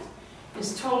height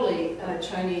is totally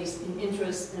Chinese in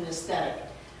interest and aesthetic.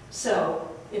 So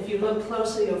if you look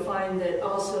closely, you'll find that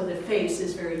also the face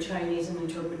is very Chinese in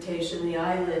interpretation. The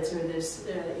eyelids are this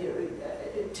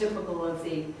typical of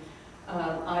the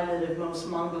eyelid of most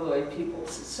Mongoloid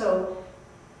peoples. So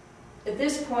at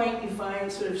this point, you find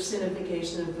sort of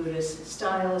Sinification of Buddhist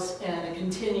styles and a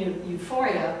continued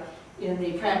euphoria in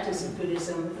the practice of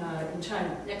Buddhism in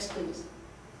China. Next, please.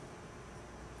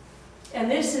 And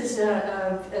this is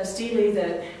a stele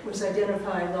that was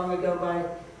identified long ago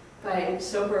by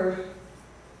Soper,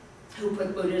 who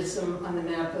put Buddhism on the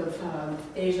map of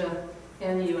Asia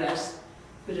and the US,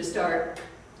 Buddhist art.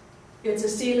 It's a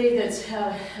stele that's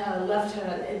left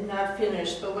not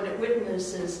finished, but what it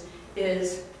witnesses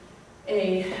is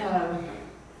a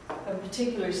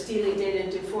particular stele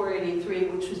dated to 483,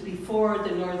 which was before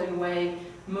the Northern Way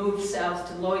moved south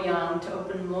to Luoyang to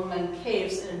open Longmen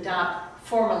Caves and adopt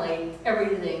formally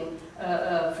everything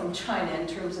from China in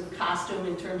terms of costume,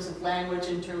 in terms of language,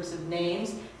 in terms of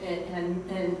names, and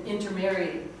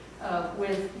intermarried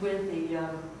with the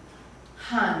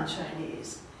Han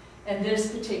Chinese. And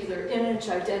this particular image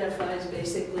identifies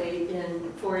basically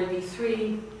in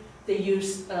 483 the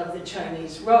use of the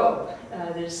Chinese robe,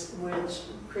 which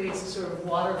creates a sort of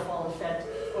waterfall effect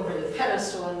over the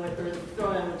pedestal or the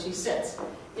throne on which he sits.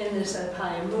 In this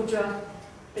Abhaya Mudra,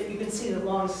 but you can see the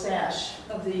long sash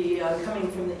of the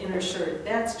coming from the inner shirt.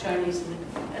 That's Chinese.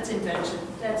 That's invention.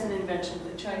 That's an invention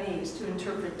of the Chinese to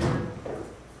interpret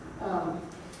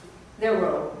their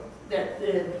robe that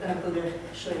the Buddha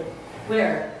should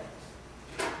wear.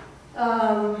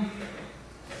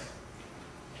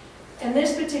 And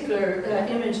this particular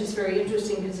image is very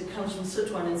interesting because it comes from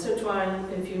Sichuan. And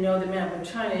Sichuan, if you know the map of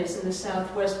China, is in the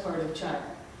southwest part of China.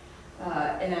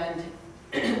 And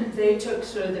they took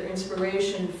sort of their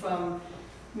inspiration from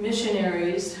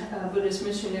missionaries, Buddhist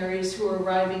missionaries who were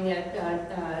arriving at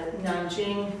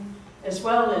Nanjing, as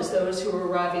well as those who were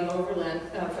arriving overland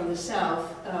from the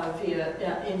south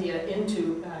via India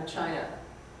into China.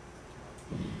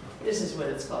 This is what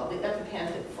it's called, the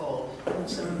epicanthic fold, which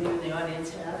some of you in the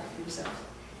audience have yourself.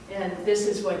 And this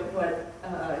is what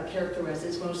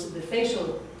characterizes most of the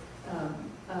facial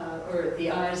or the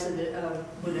eyes of the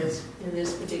Buddhas in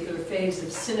this particular phase of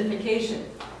Sinification.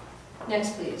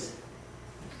 Next, please.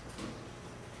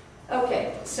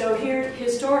 Okay, so here,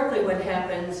 historically what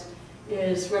happens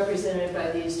is represented by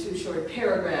these two short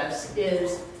paragraphs,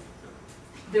 is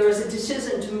there was a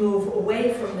decision to move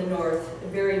away from the north,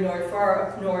 very north,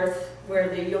 far up north, where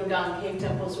the Yongdang cave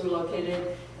temples were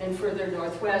located, and further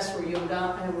northwest, where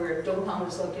Donghang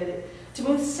was located, to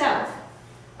move south.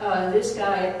 This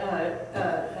guy,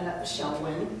 Xiao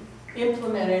Wen,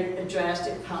 implemented a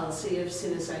drastic policy of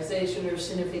Sinicization or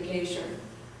Sinification,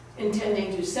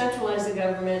 intending to centralize the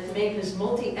government, make his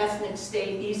multi-ethnic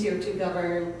state easier to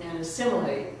govern and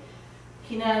assimilate.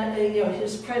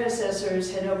 His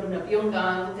predecessors had opened up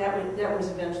Yongdang, that was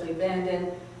eventually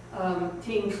abandoned.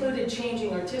 He included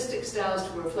changing artistic styles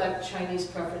to reflect Chinese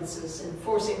preferences and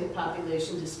forcing the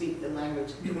population to speak the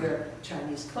language and to wear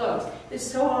Chinese clothes. This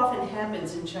so often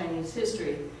happens in Chinese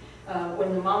history.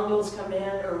 When the Mongols come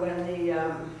in, or when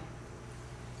the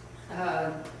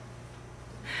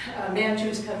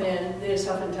Manchus come in, this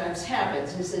oftentimes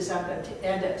happens, is this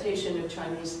adaptation of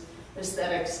Chinese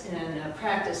aesthetics and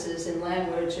practices in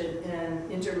language and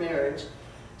intermarriage.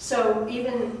 So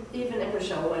even Emperor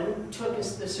Xiaowen took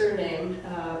the surname,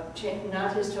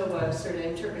 not his Toba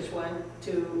surname, Turkish one,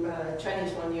 to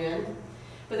Chinese one, Yuan,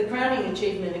 But the crowning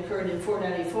achievement occurred in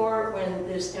 494 when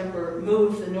this emperor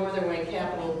moved the Northern Wei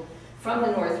capital from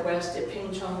the northwest at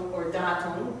Pingchong or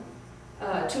Datong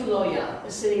to Luoyang, a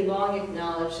city long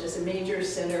acknowledged as a major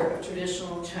center of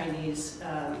traditional Chinese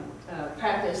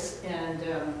practice and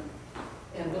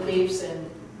beliefs and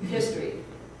history.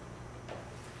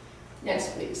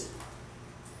 Next, please.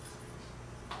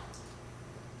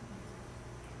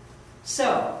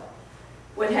 So,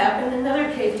 what happened? Another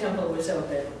cave temple was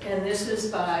opened, and this was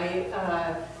by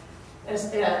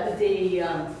Emperor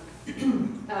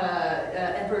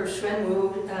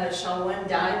Xuanwu. Shaowen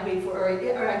died before,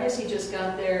 or I guess he just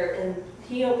got there, and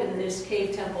he opened this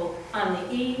cave temple on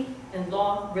the Yi and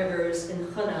Luo rivers in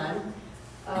Henan.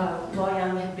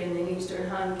 Luoyang had been the Eastern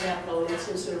Han capital. It's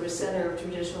a sort of a center of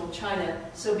traditional China.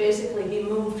 So basically, he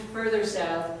moved further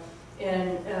south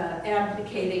and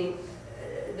abdicating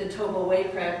the Toba Wei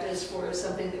practice for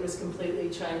something that was completely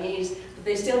Chinese, but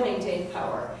they still maintained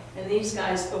power. And these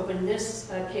guys opened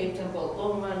this cave temple,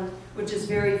 Longmen, which is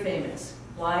very famous.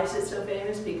 Why is it so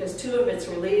famous? Because two of its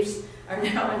reliefs are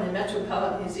now in the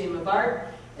Metropolitan Museum of Art,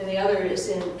 and the other is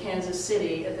in Kansas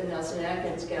City at the Nelson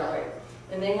Atkins Gallery.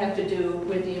 And they have to do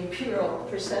with the imperial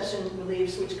procession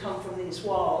reliefs which come from these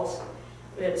walls.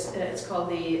 It's called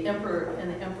the Emperor and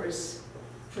the Empress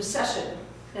Procession.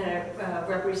 And it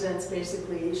represents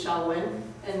basically Shaowen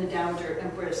and the Dowager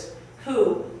Empress,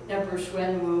 who Emperor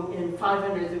Xuanwu in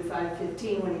 500 through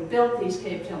 515, when he built these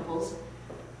cave temples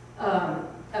out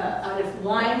of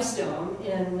limestone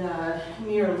in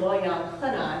near Luoyang,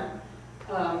 Henan,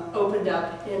 opened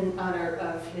up in honor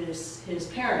of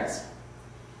his parents.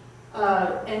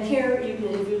 And here, you can,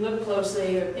 if you look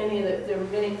closely,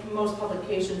 most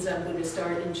publications on Buddhist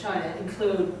art in China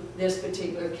include this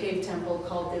particular cave temple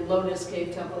called the Lotus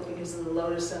Cave Temple because of the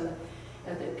lotus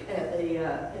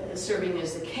serving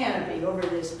as the canopy over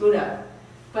this Buddha.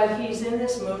 But he's in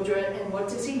this mudra, and what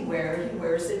does he wear? He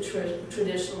wears the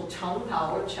traditional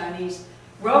Changpao, or Chinese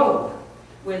robe,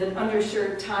 with an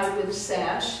undershirt tied with a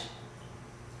sash,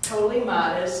 totally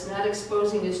modest, not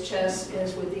exposing his chest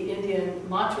as would the Indian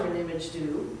Matharan image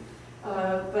do,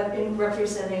 but in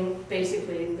representing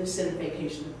basically the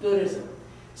Sinification of Buddhism.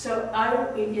 So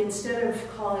instead of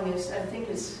calling this, I think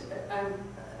it's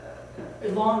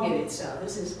elongated style.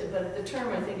 But the term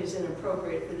I think is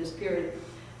inappropriate for this period.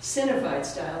 Sinified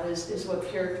style is what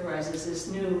characterizes this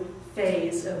new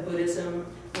phase of Buddhism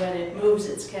when it moves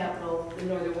its capital, the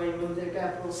Northern Wei moved their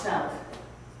capital south.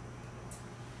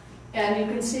 And you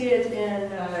can see it in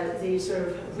the sort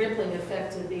of rippling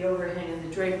effect of the overhang and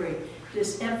the drapery.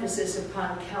 This emphasis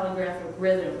upon calligraphic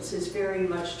rhythms is very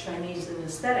much Chinese in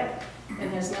aesthetic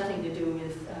and has nothing to do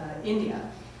with India.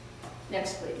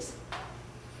 Next, please.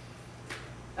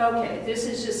 Okay, this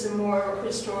is just some more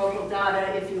historical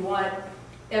data if you want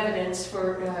evidence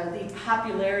for the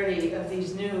popularity of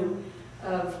these new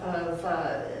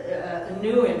a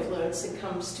new influence that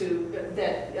comes to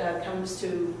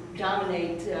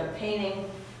dominate painting,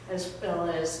 as well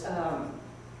as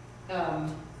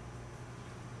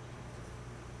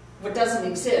what doesn't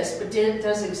exist, but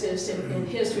does exist in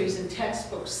histories and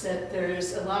textbooks. That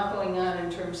there's a lot going on in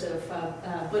terms of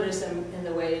Buddhism and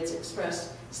the way it's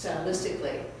expressed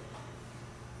stylistically.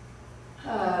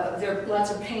 There are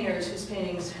lots of painters whose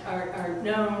paintings are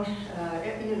known.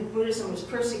 Buddhism was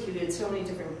persecuted so many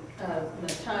different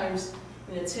times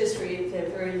in its history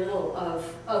that very little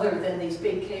of, other than these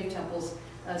big cave temples,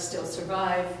 still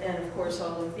survive, and of course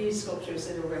all of these sculptures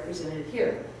that are represented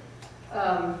here.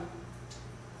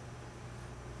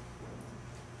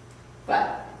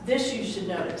 But this you should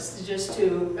notice, just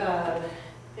to,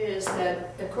 is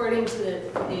that according to the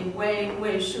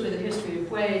Wei Shu, the history of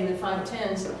Wei in the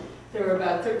 510s, there were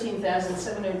about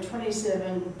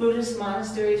 13,727 Buddhist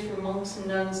monasteries for monks and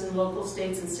nuns in local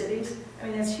states and cities. I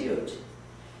mean, that's huge.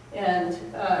 And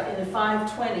in the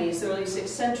 520s, the early 6th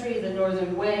century, the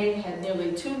Northern Wei had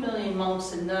nearly 2 million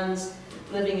monks and nuns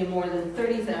living in more than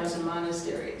 30,000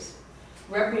 monasteries.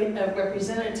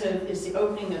 Representative is the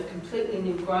opening of completely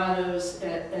new grottos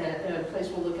at a place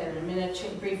we'll look at in a minute,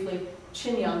 briefly,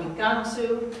 Qinyang in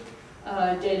Gansu,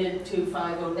 dated to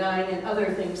 509, and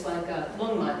other things like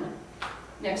Longmen.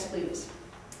 Next, please.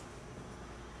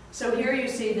 So here you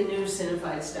see the new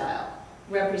Sinified style,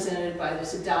 represented by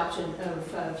this adoption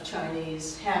of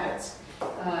Chinese habits.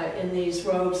 In these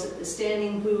robes that the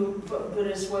standing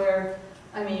Buddhists wear,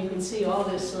 I mean, you can see all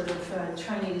this sort of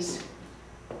Chinese,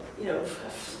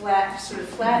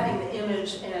 flattening the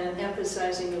image and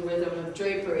emphasizing the rhythm of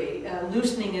drapery,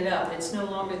 loosening it up. It's no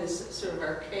longer this sort of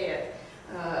archaic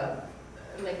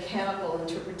mechanical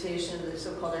interpretation of the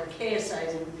so-called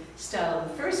archaicizing style of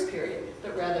the first period,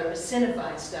 but rather a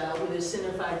Sinified style with a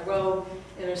Sinified robe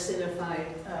and a Sinified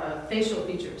facial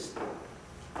features.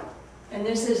 And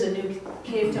this is a new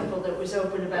cave temple that was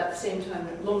opened about the same time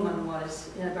that Longman was,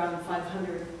 in around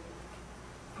 500.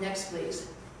 Next, please.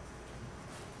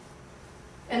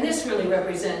 And this really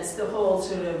represents the whole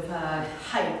sort of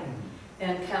height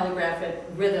and calligraphic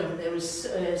rhythm that was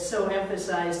so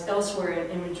emphasized elsewhere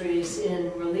in imageries,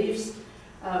 in reliefs,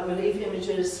 relief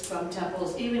images from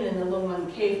temples, even in the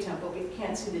Longman Cave Temple. We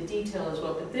can't see the detail as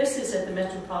well, but this is at the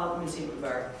Metropolitan Museum of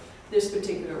Art, this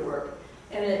particular work.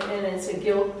 And it's a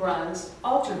gilt bronze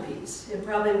altarpiece. It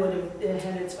probably would have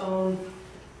had its own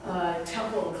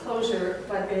temple enclosure,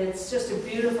 but it's just a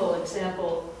beautiful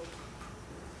example.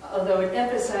 Although it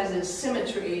emphasizes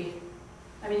symmetry,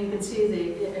 I mean, you can see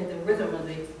the rhythm of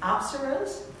the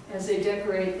apsaras as they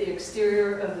decorate the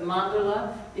exterior of the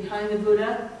mandala behind the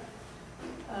Buddha.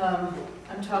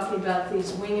 I'm talking about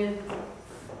these winged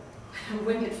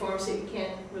forms that you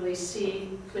can't really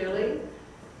see clearly,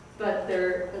 but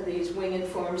they're these winged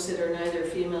forms that are neither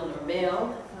female nor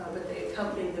male, but they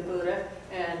accompany the Buddha.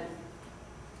 And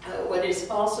what is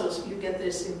also, you get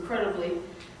this incredibly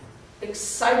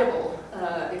excitable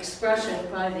expression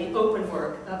by the open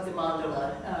work of the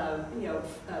mandala,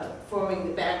 forming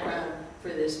the background for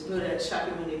this Buddha,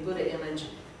 Shakyamuni Buddha image,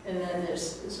 and then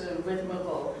this sort of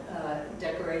rhythmical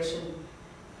decoration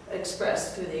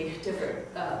expressed through the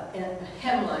different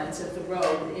hemlines of the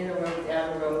robe, the inner robe, the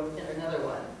outer robe, and another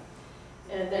one.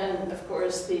 And then, of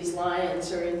course, these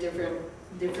lions are in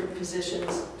different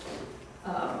positions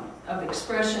of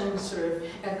expression, sort of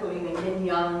echoing a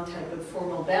yin-yang type of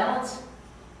formal balance.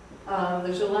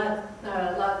 There's a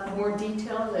lot more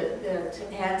detail that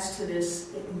adds to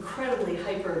this incredibly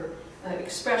hyper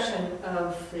expression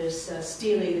of this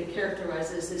stele that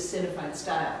characterizes this Sinified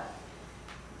style.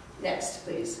 Next,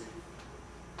 please.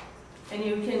 And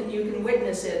you can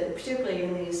witness it, particularly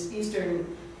in these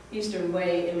Eastern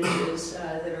Way images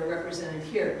that are represented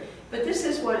here. But this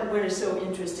is what is so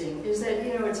interesting, is that,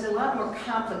 you know, it's a lot more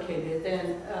complicated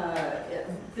than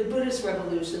the Buddhist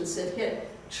revolutions that hit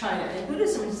China. And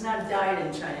Buddhism has not died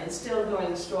in China. It's still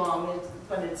going strong,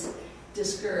 but it's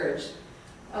discouraged.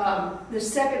 The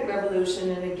second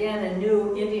revolution, and again a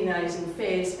new Indianizing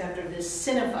phase after this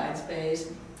Sinified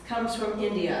phase, comes from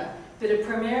India. But it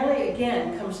primarily,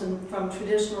 again, comes from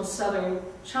traditional southern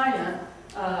China,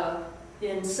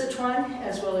 in Sichuan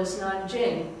as well as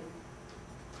Nanjing.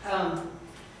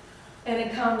 And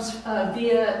it comes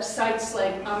via sites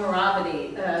like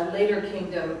Amaravati, later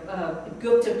kingdom,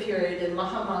 Gupta period, and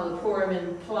Mahamalapuram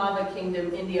in Pallava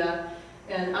kingdom, India,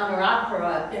 and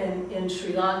Anuradhapura in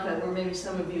Sri Lanka, where maybe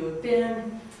some of you have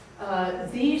been.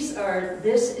 This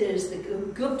is the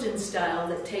Guptan style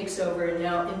that takes over and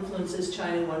now influences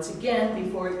China once again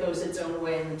before it goes its own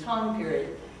way in the Tang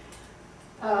period.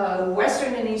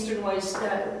 Western and Eastern ways,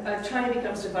 China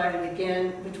becomes divided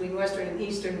again between Western and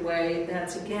Eastern way.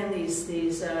 That's again these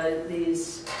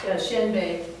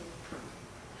Xianbei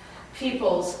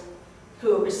peoples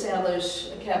who establish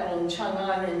a capital in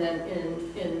Chang'an and then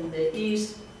in the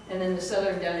east, and then the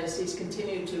southern dynasties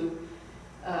continue to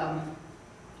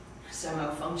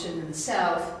somehow function in the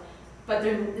south. But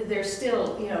they're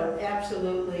still, you know,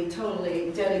 absolutely, totally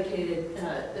dedicated,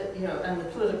 you know, on the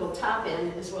political top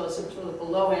end as well as the political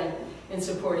low end in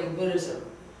supporting Buddhism.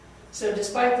 So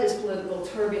despite this political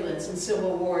turbulence and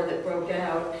civil war that broke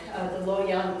out, the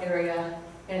Luoyang area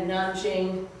and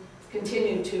Nanjing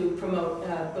continued to promote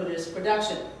Buddhist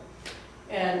production.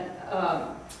 And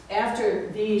after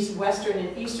these Western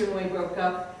and Eastern way broke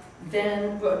up,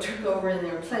 then what took over in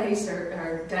their place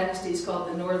are dynasties called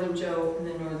the Northern Zhou and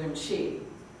the Northern Qi.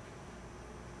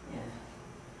 Yeah.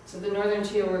 So the Northern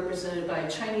Qi are represented by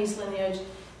a Chinese lineage,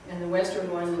 and the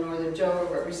Western one, the Northern Zhou,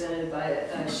 are represented by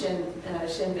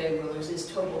Xianbei rulers, these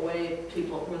total Wei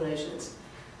people relations.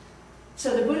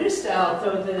 So the Buddhist style,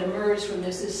 though, that emerged from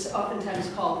this is oftentimes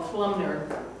called columnar.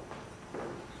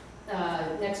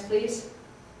 Next, please.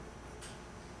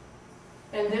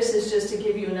 And this is just to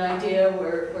give you an idea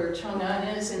where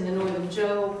Chang'an is in the Northern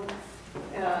Zhou,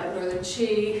 Northern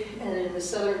Qi, and in the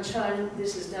Southern Chun,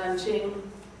 this is Nanjing.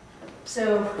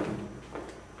 So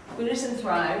Buddhism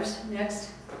thrives.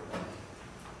 Next.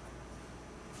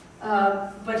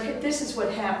 But this is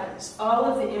what happens. All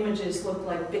of the images look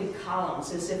like big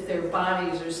columns, as if their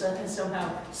bodies are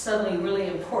somehow suddenly really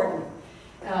important.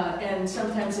 And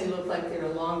sometimes they look like they're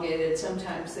elongated,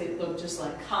 sometimes they look just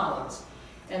like columns.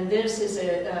 And this is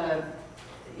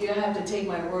you have to take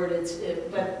my word,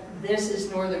 but this is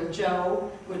Northern Zhou,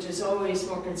 which is always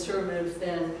more conservative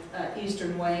than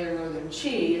Eastern Wei or Northern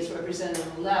Qi, is represented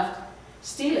on the left.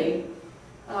 Stele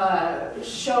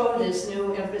show this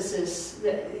new emphasis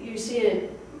that you see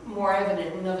it more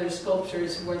evident in other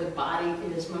sculptures where the body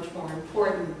is much more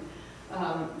important.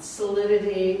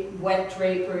 Solidity, wet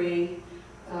drapery.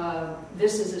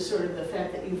 This is a sort of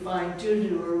effect that you find due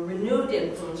to a renewed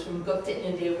influence from Gupta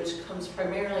India, which comes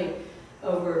primarily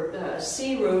over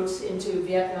sea routes into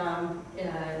Vietnam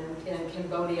and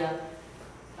Cambodia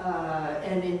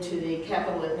and into the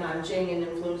capital at Nanjing, and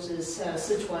influences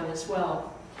Sichuan as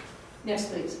well.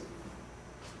 Next, please.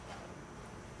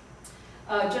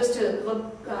 Just to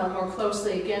look more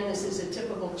closely, again, this is a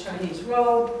typical Chinese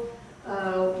robe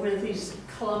with these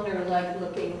columnar-like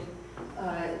looking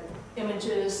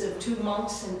images of two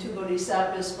monks and two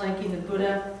bodhisattvas flanking the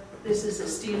Buddha. This is a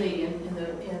stele in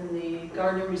the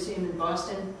Gardner Museum in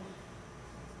Boston.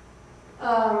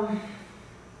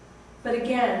 But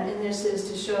again, and this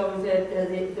is to show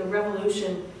that the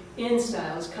revolution in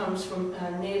styles comes from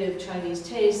native Chinese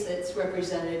taste that's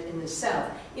represented in the South.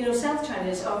 You know, South China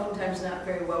is oftentimes not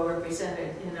very well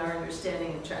represented in our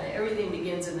understanding of China. Everything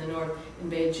begins in the north, in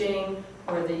Beijing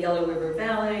or the Yellow River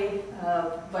Valley,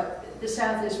 but the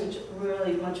South is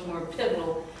really much more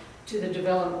pivotal to the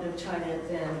development of China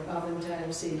than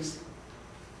oftentimes these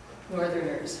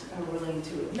Northerners are willing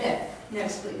to admit.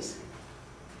 Next, please.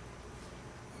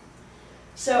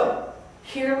 So,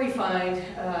 here we find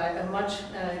a much,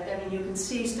 I mean, you can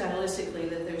see stylistically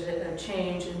that there's a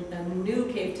change in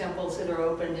new cave temples that are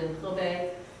opened in Hebei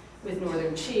with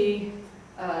Northern Qi.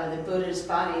 The Buddha's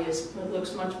body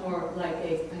looks much more like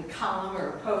a column or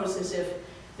a pose, as if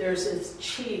there's this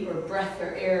qi or breath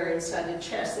or air inside the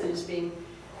chest that is being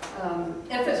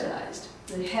emphasized.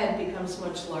 The head becomes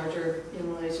much larger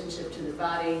in relationship to the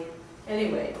body.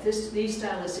 Anyway, these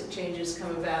stylistic changes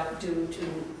come about due to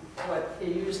what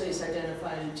usually is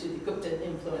identified to the Gupta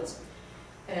influence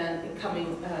and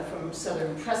coming from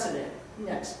Southern precedent.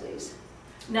 Next, please.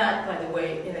 Not, by the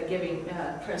way, giving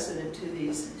precedent to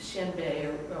these Xianbei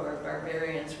or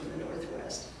barbarians from the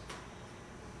Northwest.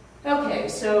 Okay,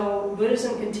 so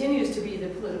Buddhism continues to be the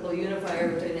political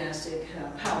unifier of dynastic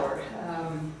power.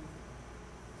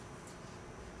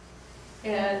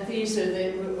 And these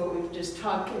are what we've just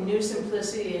talked, new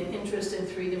simplicity and interest in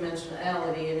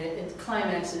three-dimensionality, and it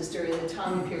climaxes during the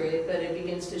Tang period, but it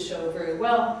begins to show very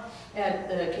well at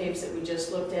the caves that we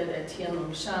just looked at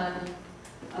Tianlongshan,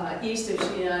 east of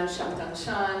Xi'an,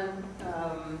 Shangtangshan,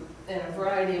 and a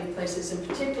variety of places, and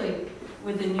particularly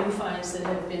with the new finds that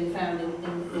have been found in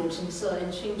Luqingse in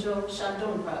Xinzhou,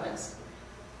 Shandong province,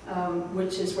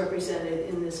 which is represented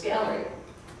in this gallery.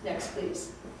 Next,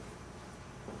 please.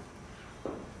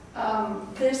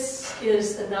 This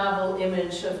is a novel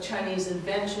image of Chinese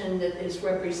invention that is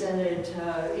represented.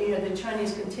 The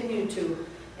Chinese continue to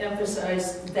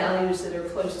emphasize values that are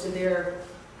close to their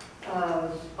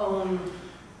own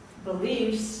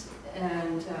beliefs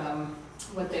and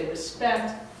what they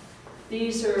respect.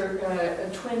 These are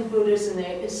twin Buddhas, and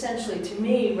they essentially, to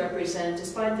me, represent,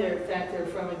 despite the fact they're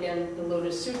from, again, the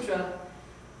Lotus Sutra,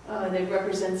 they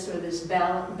represent sort of this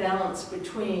balance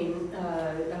between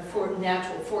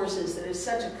natural forces that is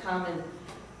such a common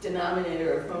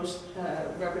denominator of most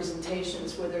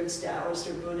representations, whether it's Taoist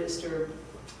or Buddhist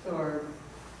or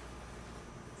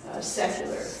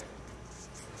secular.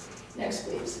 Next,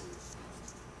 please.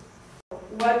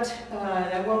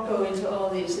 And I won't go into all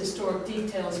these historic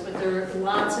details, but there are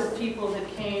lots of people that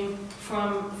came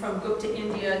from Gupta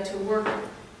India to work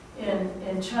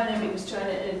in China, because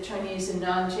Chinese in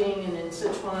Nanjing and in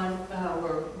Sichuan,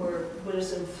 where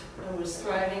Buddhism was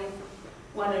thriving,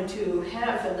 wanted to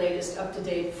have the latest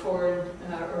up-to-date foreign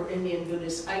or Indian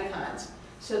Buddhist icons.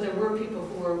 So there were people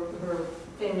who were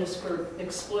famous for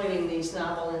exploiting these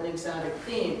novel and exotic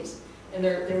themes, and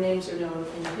their names are known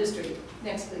in history.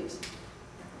 Next, please.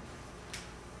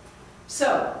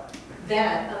 So,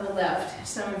 that on the left,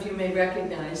 some of you may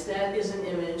recognize, that is an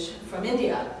image from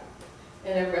India.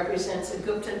 And it represents a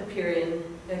Gupta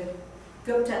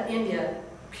India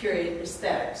period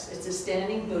aesthetics. It's a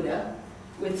standing Buddha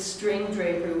with string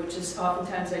drapery, which is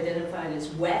oftentimes identified as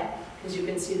wet, because you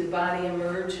can see the body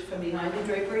emerge from behind the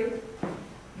drapery.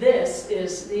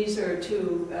 These are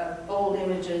two old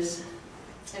images,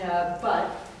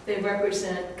 but they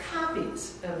represent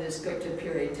copies of this Gupta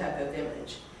period type of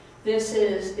image. This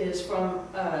is from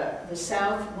the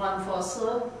south, Wan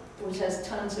Fossil, which has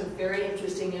tons of very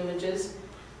interesting images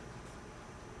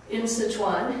in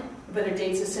Sichuan, but it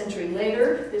dates a century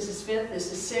later. This is 5th,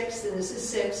 this is 6th, and this is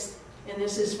 6th. and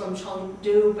this is from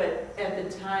Chengdu, but at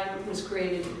the time it was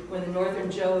created when the northern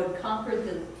Zhou had conquered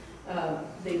the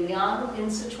Liang in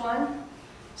Sichuan.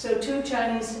 So two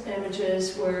Chinese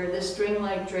images where the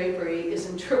string-like drapery is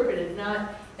interpreted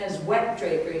not as wet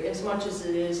drapery as much as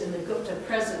it is in the Gupta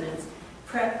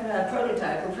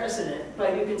prototype or precedent,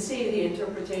 but you can see the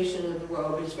interpretation of the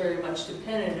robe is very much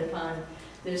dependent upon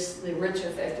the rich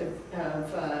effect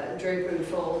of drapery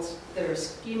folds that are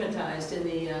schematized in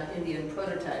the Indian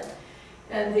prototype.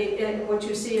 And what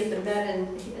you see at the Met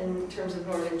in terms of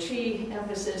Northern Qi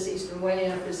emphasis, Eastern Wei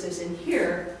emphasis, and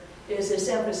here is this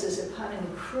emphasis upon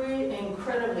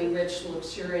incredibly rich,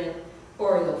 luxuriant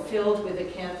aureole filled with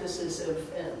acanthuses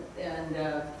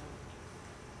and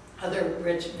other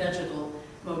rich vegetal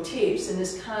motifs, and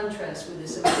this contrast with the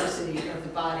simplicity of the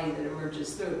body that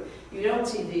emerges through. You don't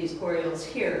see these aureoles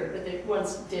here, but they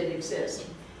once did exist.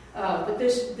 But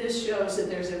this shows that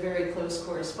there's a very close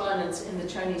correspondence, and the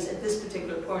Chinese at this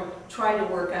particular point try to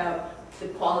work out the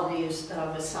qualities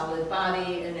of a solid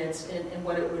body and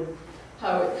what it would,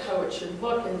 how it should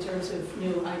look in terms of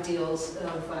new ideals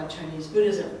of Chinese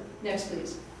Buddhism. Next,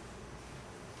 please.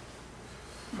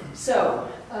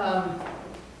 So,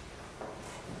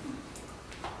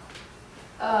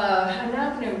 I'm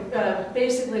not going to,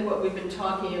 basically what we've been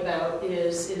talking about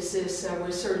is this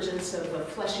resurgence of a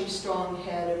fleshy, strong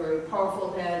head, a very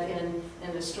powerful head,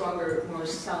 and a stronger, more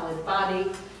solid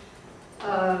body.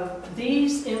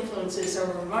 These influences are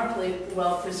remarkably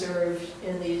well preserved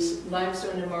in these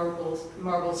limestone and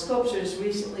marble sculptures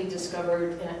recently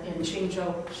discovered in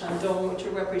Qingzhou, Shandong, which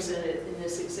are represented in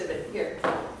this exhibit here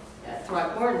at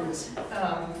Throckmorton's.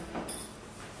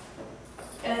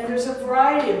 And there's a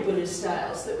variety of Buddhist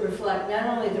styles that reflect not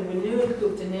only the renewed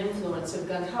Guptan influence of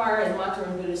Gandhara and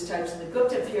Mataran Buddhist types of the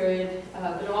Gupta period,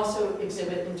 but also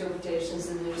exhibit interpretations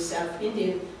of the new South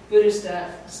Indian Buddhist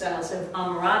styles of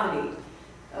Amaravati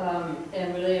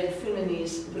and related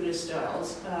Fulanese Buddhist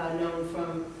styles known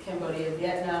from Cambodia,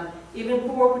 Vietnam, even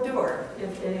Borobudur,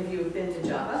 if any of you have been to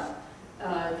Java.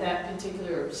 That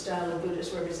particular style of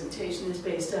Buddhist representation is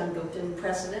based on Guptan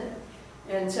precedent.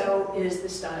 And so is the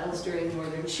styles during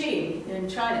Northern Qi in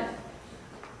China.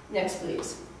 Next,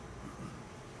 please.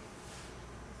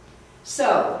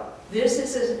 So this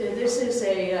is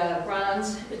a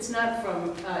bronze. It's not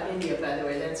from India, by the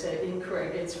way. That's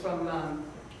incorrect. It's from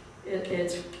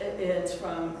it's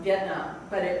from Vietnam,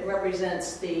 but it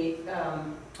represents the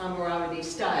Amaravati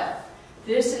style.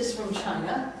 This is from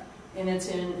China, and it's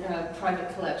in a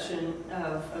private collection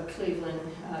of a Cleveland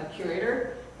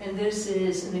curator. And this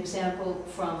is an example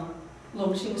from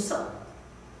Longxingse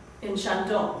in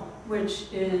Shandong,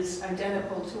 which is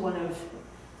identical to one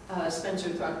of Spencer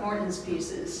Throckmorton's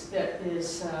pieces that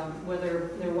is, whether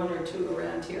there are one or two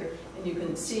around here, and you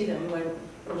can see them when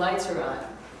the lights are on.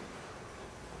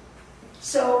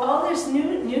 So all this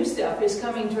new stuff is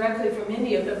coming directly from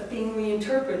India, but being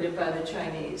reinterpreted by the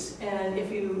Chinese. And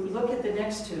if you look at the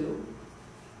next two,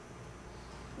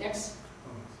 next,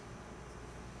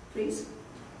 please.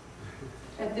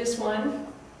 At this one,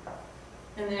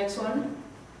 and the next one,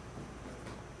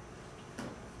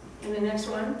 and the next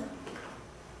one,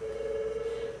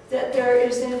 that there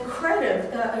is an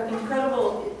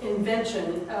incredible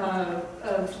invention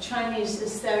of Chinese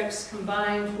aesthetics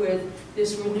combined with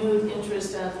this renewed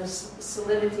interest on the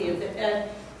solidity of the head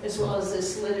as well as the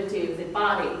solidity of the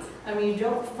body. I mean, you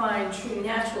don't find true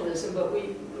naturalism, but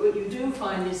what you do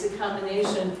find is a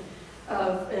combination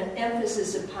of an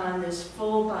emphasis upon this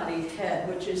full-bodied head,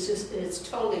 which is just, it's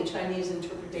totally Chinese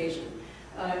interpretation.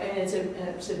 And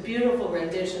it's a beautiful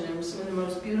rendition, and some of the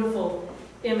most beautiful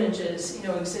images,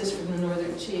 exist from the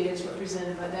Northern Qi. It's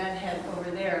represented by that head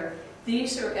over there.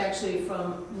 These are actually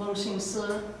from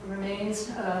Longxingse remains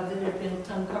that have been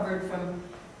uncovered from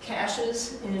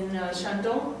caches in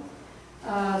Shandong.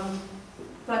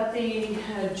 But the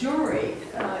jewelry,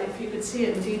 if you could see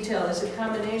it in detail, is a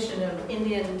combination of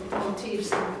Indian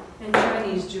motifs and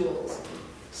Chinese jewels.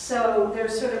 So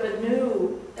there's sort of a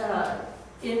new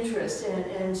interest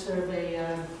and sort of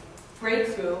a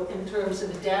breakthrough in terms of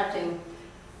adapting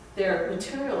their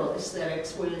material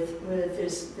aesthetics with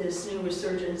this new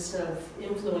resurgence of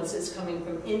influences coming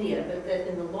from India, but that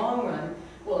in the long run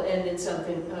will end in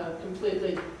something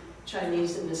completely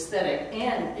Chinese in aesthetic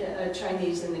and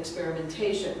Chinese in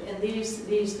experimentation. And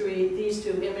these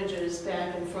two images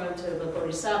back in front of a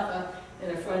bodhisattva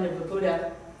and in front of a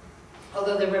Buddha,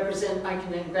 although they represent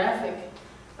iconographic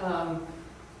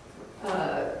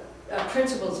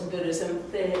principles of Buddhism,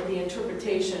 the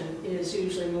interpretation is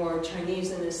usually more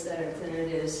Chinese in aesthetic than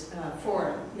it is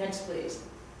foreign. Next, please.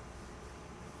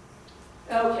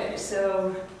 Okay,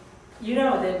 so You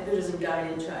know that Buddhism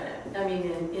died in China. I mean,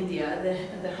 in India.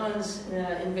 The Huns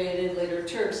invaded, later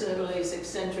Turks in the early 6th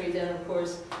century. Then, of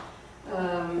course,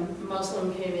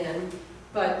 Muslim came in.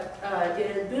 But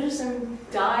Buddhism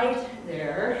died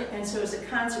there, and so as a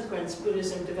consequence,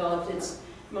 Buddhism developed its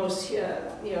most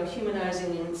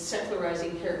humanizing and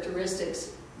secularizing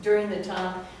characteristics during the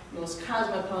Tang, most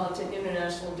cosmopolitan,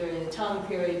 international during the Tang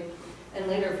period, and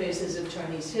later phases of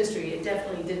Chinese history. It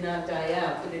definitely did not die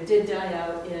out, but it did die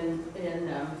out in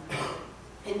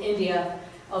India,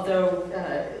 although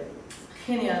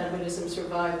Hinayana Buddhism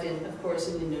survived of course,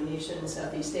 in Indonesia and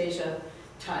Southeast Asia,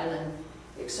 Thailand,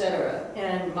 etc.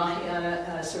 And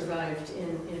Mahayana survived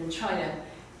in China.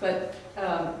 But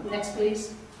next,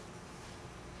 please.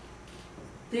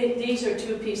 These are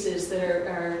two pieces that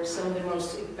are some of the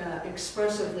most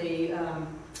expressively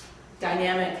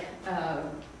dynamic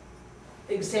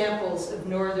examples of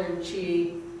Northern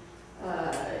Qi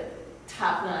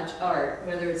top-notch art,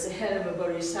 whether it's the head of a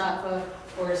bodhisattva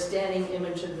or a standing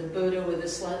image of the Buddha with a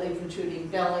slightly protruding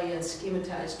belly and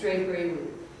schematized drapery.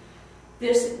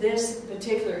 This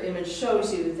particular image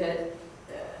shows you that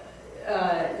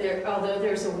although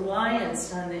there's a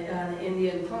reliance on the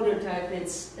Indian prototype,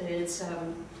 it's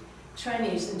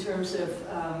Chinese in terms of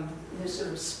this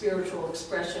sort of spiritual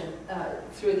expression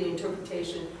through the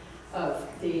interpretation of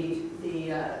the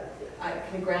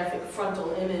iconographic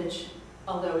frontal image,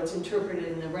 although it's interpreted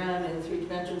in the round and 3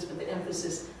 dimensions, but the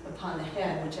emphasis upon the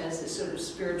head, which has this sort of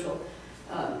spiritual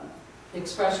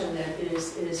expression that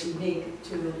is unique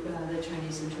to the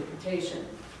Chinese interpretation.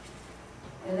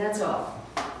 And that's all.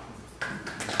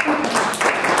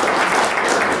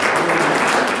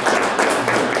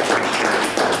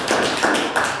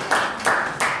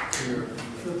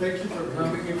 So thank you for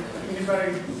coming. If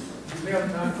anybody, do we have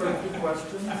time for a few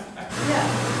questions? Yeah.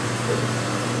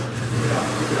 Keep it up.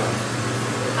 Keep it up.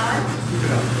 Keep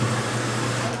it up.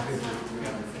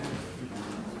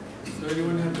 Does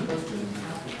anyone have a question?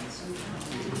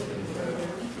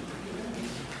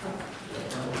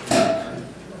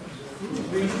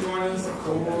 Please join us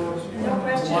for No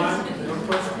questions. one. No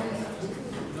questions?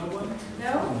 No one?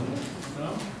 No? No?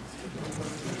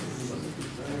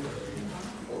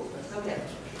 Okay.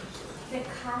 The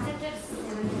concept of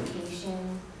sinification,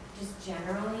 just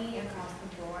generally across the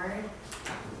board,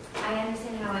 I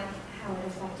understand how it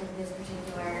affected this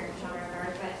particular genre of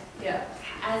art, but Yeah.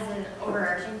 as an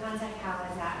overarching concept, how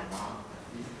has that evolved?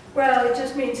 Well, it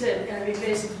just means that,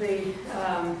 basically,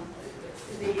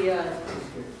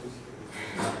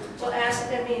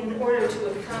 in order to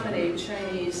accommodate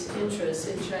Chinese interests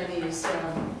and Chinese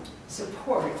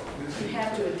support, you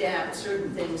have to adapt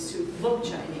certain things to look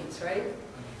Chinese, right?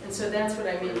 And so that's what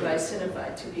I mean by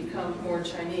sinified, to become more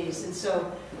Chinese. And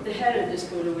so the head of this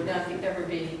Buddha would not ever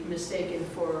be mistaken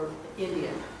for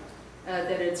Indian,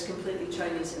 that it's completely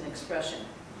Chinese in expression.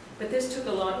 But this took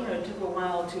it took a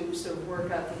while to sort of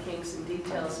work out the kinks and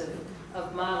details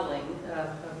of modeling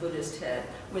a Buddhist head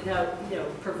without,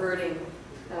 perverting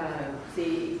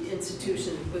the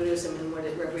institution of Buddhism and what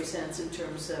it represents in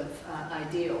terms of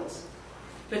ideals.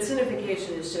 But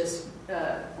sinification is just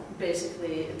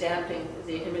basically adapting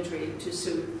the imagery to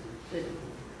suit the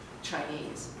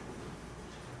Chinese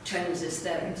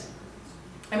aesthetics.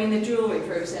 I mean, the jewelry,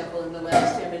 for example, in the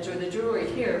last image, or the jewelry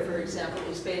here, for example,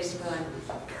 is based upon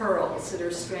pearls that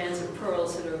are strands of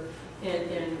pearls that are,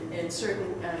 in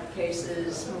certain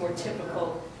cases, more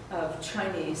typical of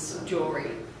Chinese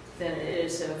jewelry than it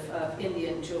is of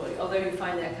Indian jewelry, although you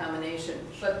find that combination.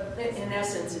 But in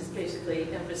essence, it's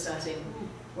basically emphasizing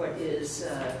what is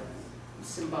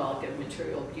symbolic of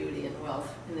material beauty and wealth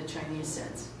in the Chinese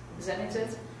sense. Does that make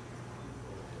sense?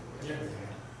 Yes.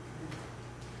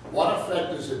 What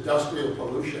effect does industrial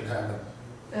pollution have?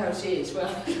 Oh, geez,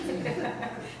 well,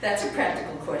 that's a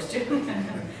practical question.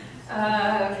 A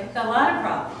lot of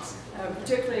problems,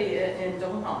 particularly in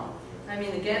Donghong. I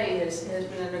mean, the Getty has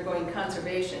been undergoing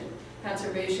conservation.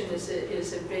 Conservation is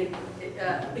a big,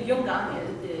 Yong'an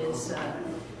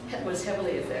was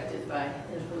heavily affected by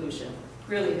pollution,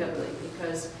 really heavily,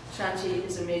 because Shanxi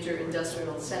is a major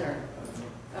industrial center.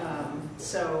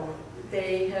 So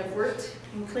they have worked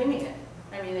in cleaning it.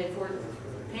 I mean, they've worked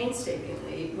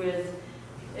painstakingly with,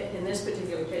 in this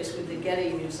particular case, with the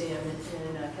Getty Museum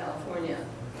in California,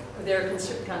 their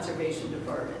conservation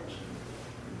department.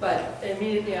 But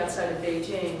immediately outside of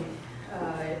Beijing,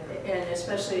 and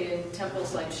especially in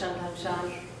temples like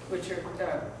Shantangshan, which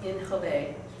are in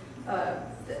Hebei,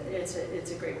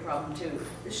 it's a great problem too.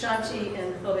 Shanxi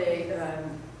and Hebei,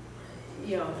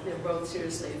 they're both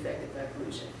seriously affected by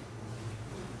pollution.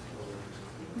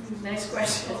 Nice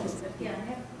question. Yeah,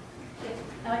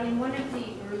 in one of the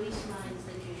early slides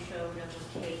that you showed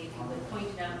of the cave, you had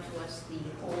pointed out to us the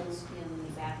holes in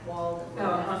the back wall that Oh,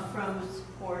 were left from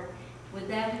support. Would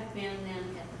that have been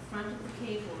then at the front of the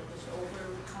cave or just over?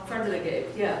 Front of the cave,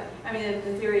 yeah. I mean,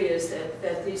 the theory is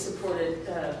that these supported,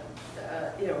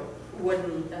 you know,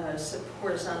 wooden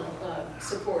horizontal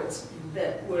supports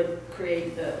that would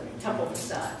create the temple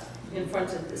facade in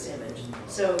front of this image.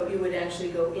 So you would actually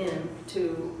go in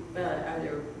to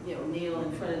either, you know, kneel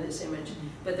in front of this image,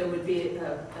 but there would be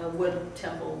a wood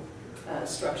temple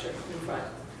structure in front.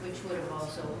 Which would have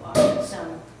also offered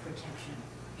some protection.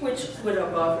 Which would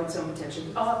have offered some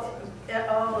protection. All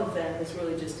of that has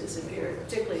really just disappeared,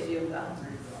 particularly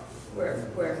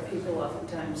where people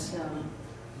oftentimes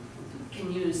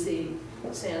can use the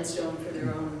sandstone for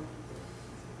their own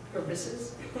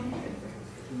purposes.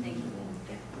 Thank you.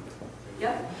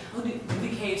 Yeah. How do the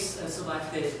caves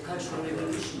survive the Cultural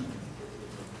Revolution?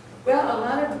 Well, a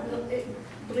lot of,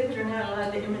 believe it or not, a lot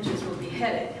of the images were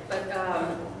beheaded, but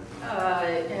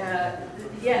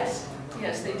yes,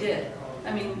 they did.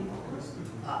 I mean,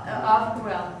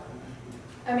 well,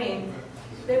 I mean,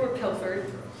 they were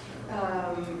pilfered,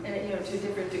 and, you know, to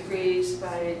different degrees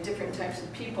by different types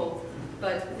of people.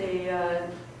 But they,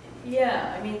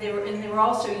 yeah, I mean, they were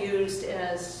also used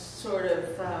as sort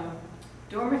of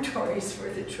dormitories for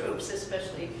the troops,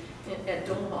 especially at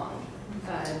Donghong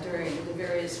during the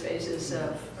various phases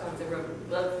of the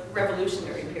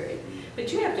revolutionary period.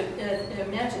 But you have to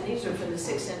imagine these are from the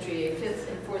 6th century, 5th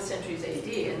and 4th centuries AD,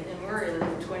 and we're in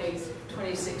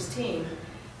 2016.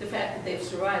 The fact that they've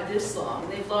survived this long,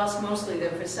 they've lost mostly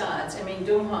their facades. I mean,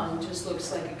 Donghong just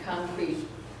looks like a concrete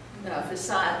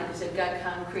facade because they've got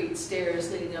concrete stairs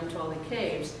leading up to all the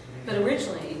caves. But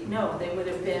originally, no, they would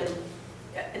have been,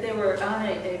 they were on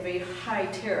a very high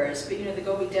terrace, but you know, the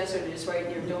Gobi Desert is right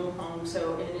near Donghong,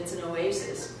 so, and it's an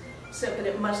oasis. So, but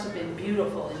it must have been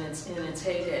beautiful in its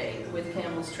heyday, with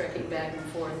camels trekking back and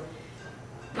forth.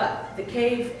 But the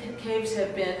caves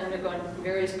have been undergone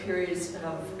various periods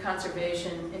of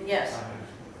conservation, and yes,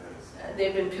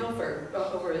 they've been pilfered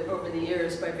over the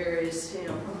years by various, you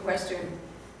know, Western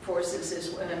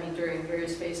forces, I mean, during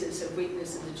various phases of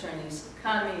weakness in the Chinese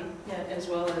economy, as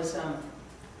well as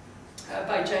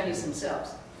by Chinese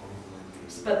themselves.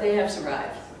 But they have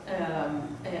survived.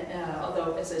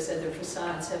 Although, as I said, their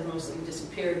facades have mostly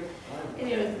disappeared. And,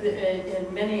 you know,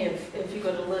 in many of, if you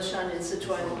go to Leshan in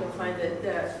Sichuan, you can find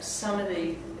that some of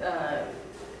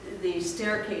the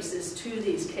staircases to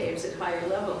these caves at higher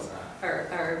levels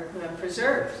are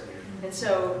preserved. And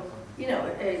so, you know,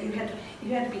 you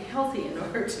had to be healthy in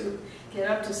order to get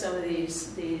up to some of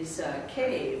these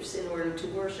caves in order to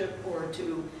worship or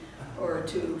to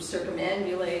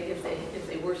circumambulate if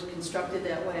they were constructed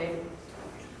that way.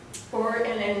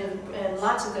 And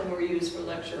lots of them were used for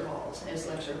lecture halls,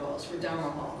 for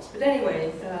Dharma halls. But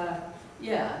anyway,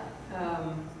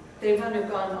 they've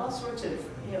undergone all sorts of,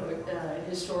 you know,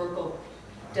 historical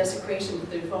desecration. But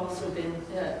they've also been,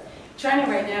 China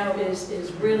right now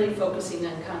is really focusing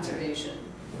on conservation,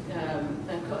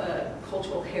 and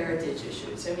cultural heritage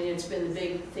issues. I mean, it's been the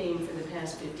big theme for the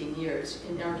past 15 years.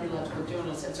 In archaeological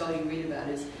journals, that's all you read about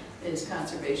is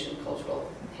conservation, cultural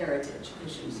heritage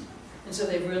issues. And so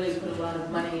they've really put a lot of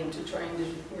money into trying to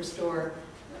restore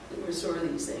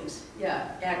these things. Yeah,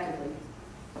 actively.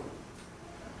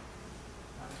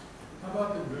 How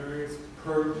about the various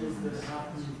purges that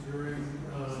happened during,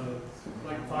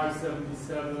 like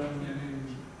 577 and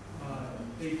in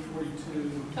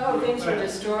 842? Oh, things were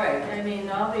destroyed. I mean,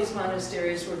 all these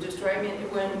monasteries were destroyed. I mean,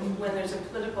 when there's a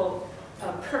political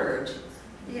purge,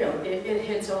 you know, it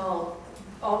hits all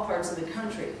parts of the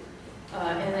country.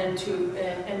 And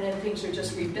then things are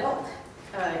just rebuilt.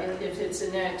 If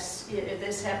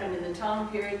this happened in the Tang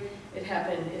period, it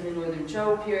happened in the Northern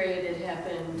Zhou period, it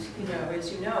happened, you know,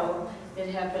 as you know, it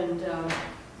happened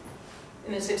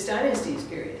in the Six Dynasties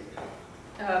period.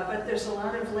 But there's a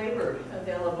lot of labor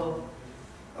available,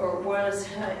 or was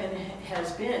and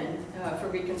has been, for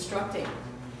reconstructing.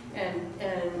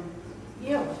 And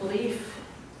you know, belief,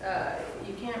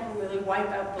 you can't really wipe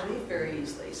out belief very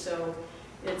easily. So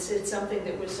it's something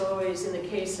that was always in the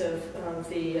case of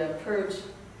the purge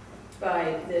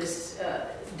by this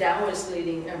Taoist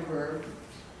leading emperor.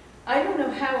 I don't know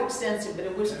how extensive, but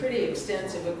it was pretty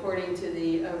extensive according to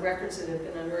the records that have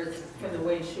been unearthed from the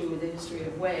Wei Shu, the history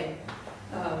of Wei.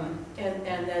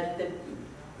 And that the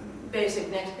basic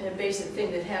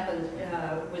thing that happened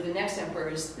with the next emperor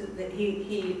is that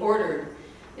he ordered,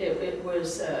 it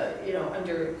was you know,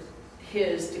 under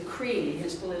his decree,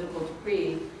 his political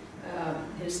decree,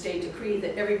 his state decree,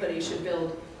 that everybody should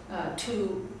build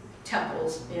 2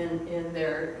 temples in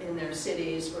their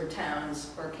cities or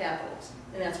towns or capitals,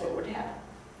 and that's what would happen.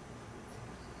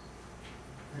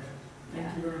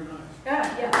 Thank you very much.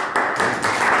 Yeah, yeah.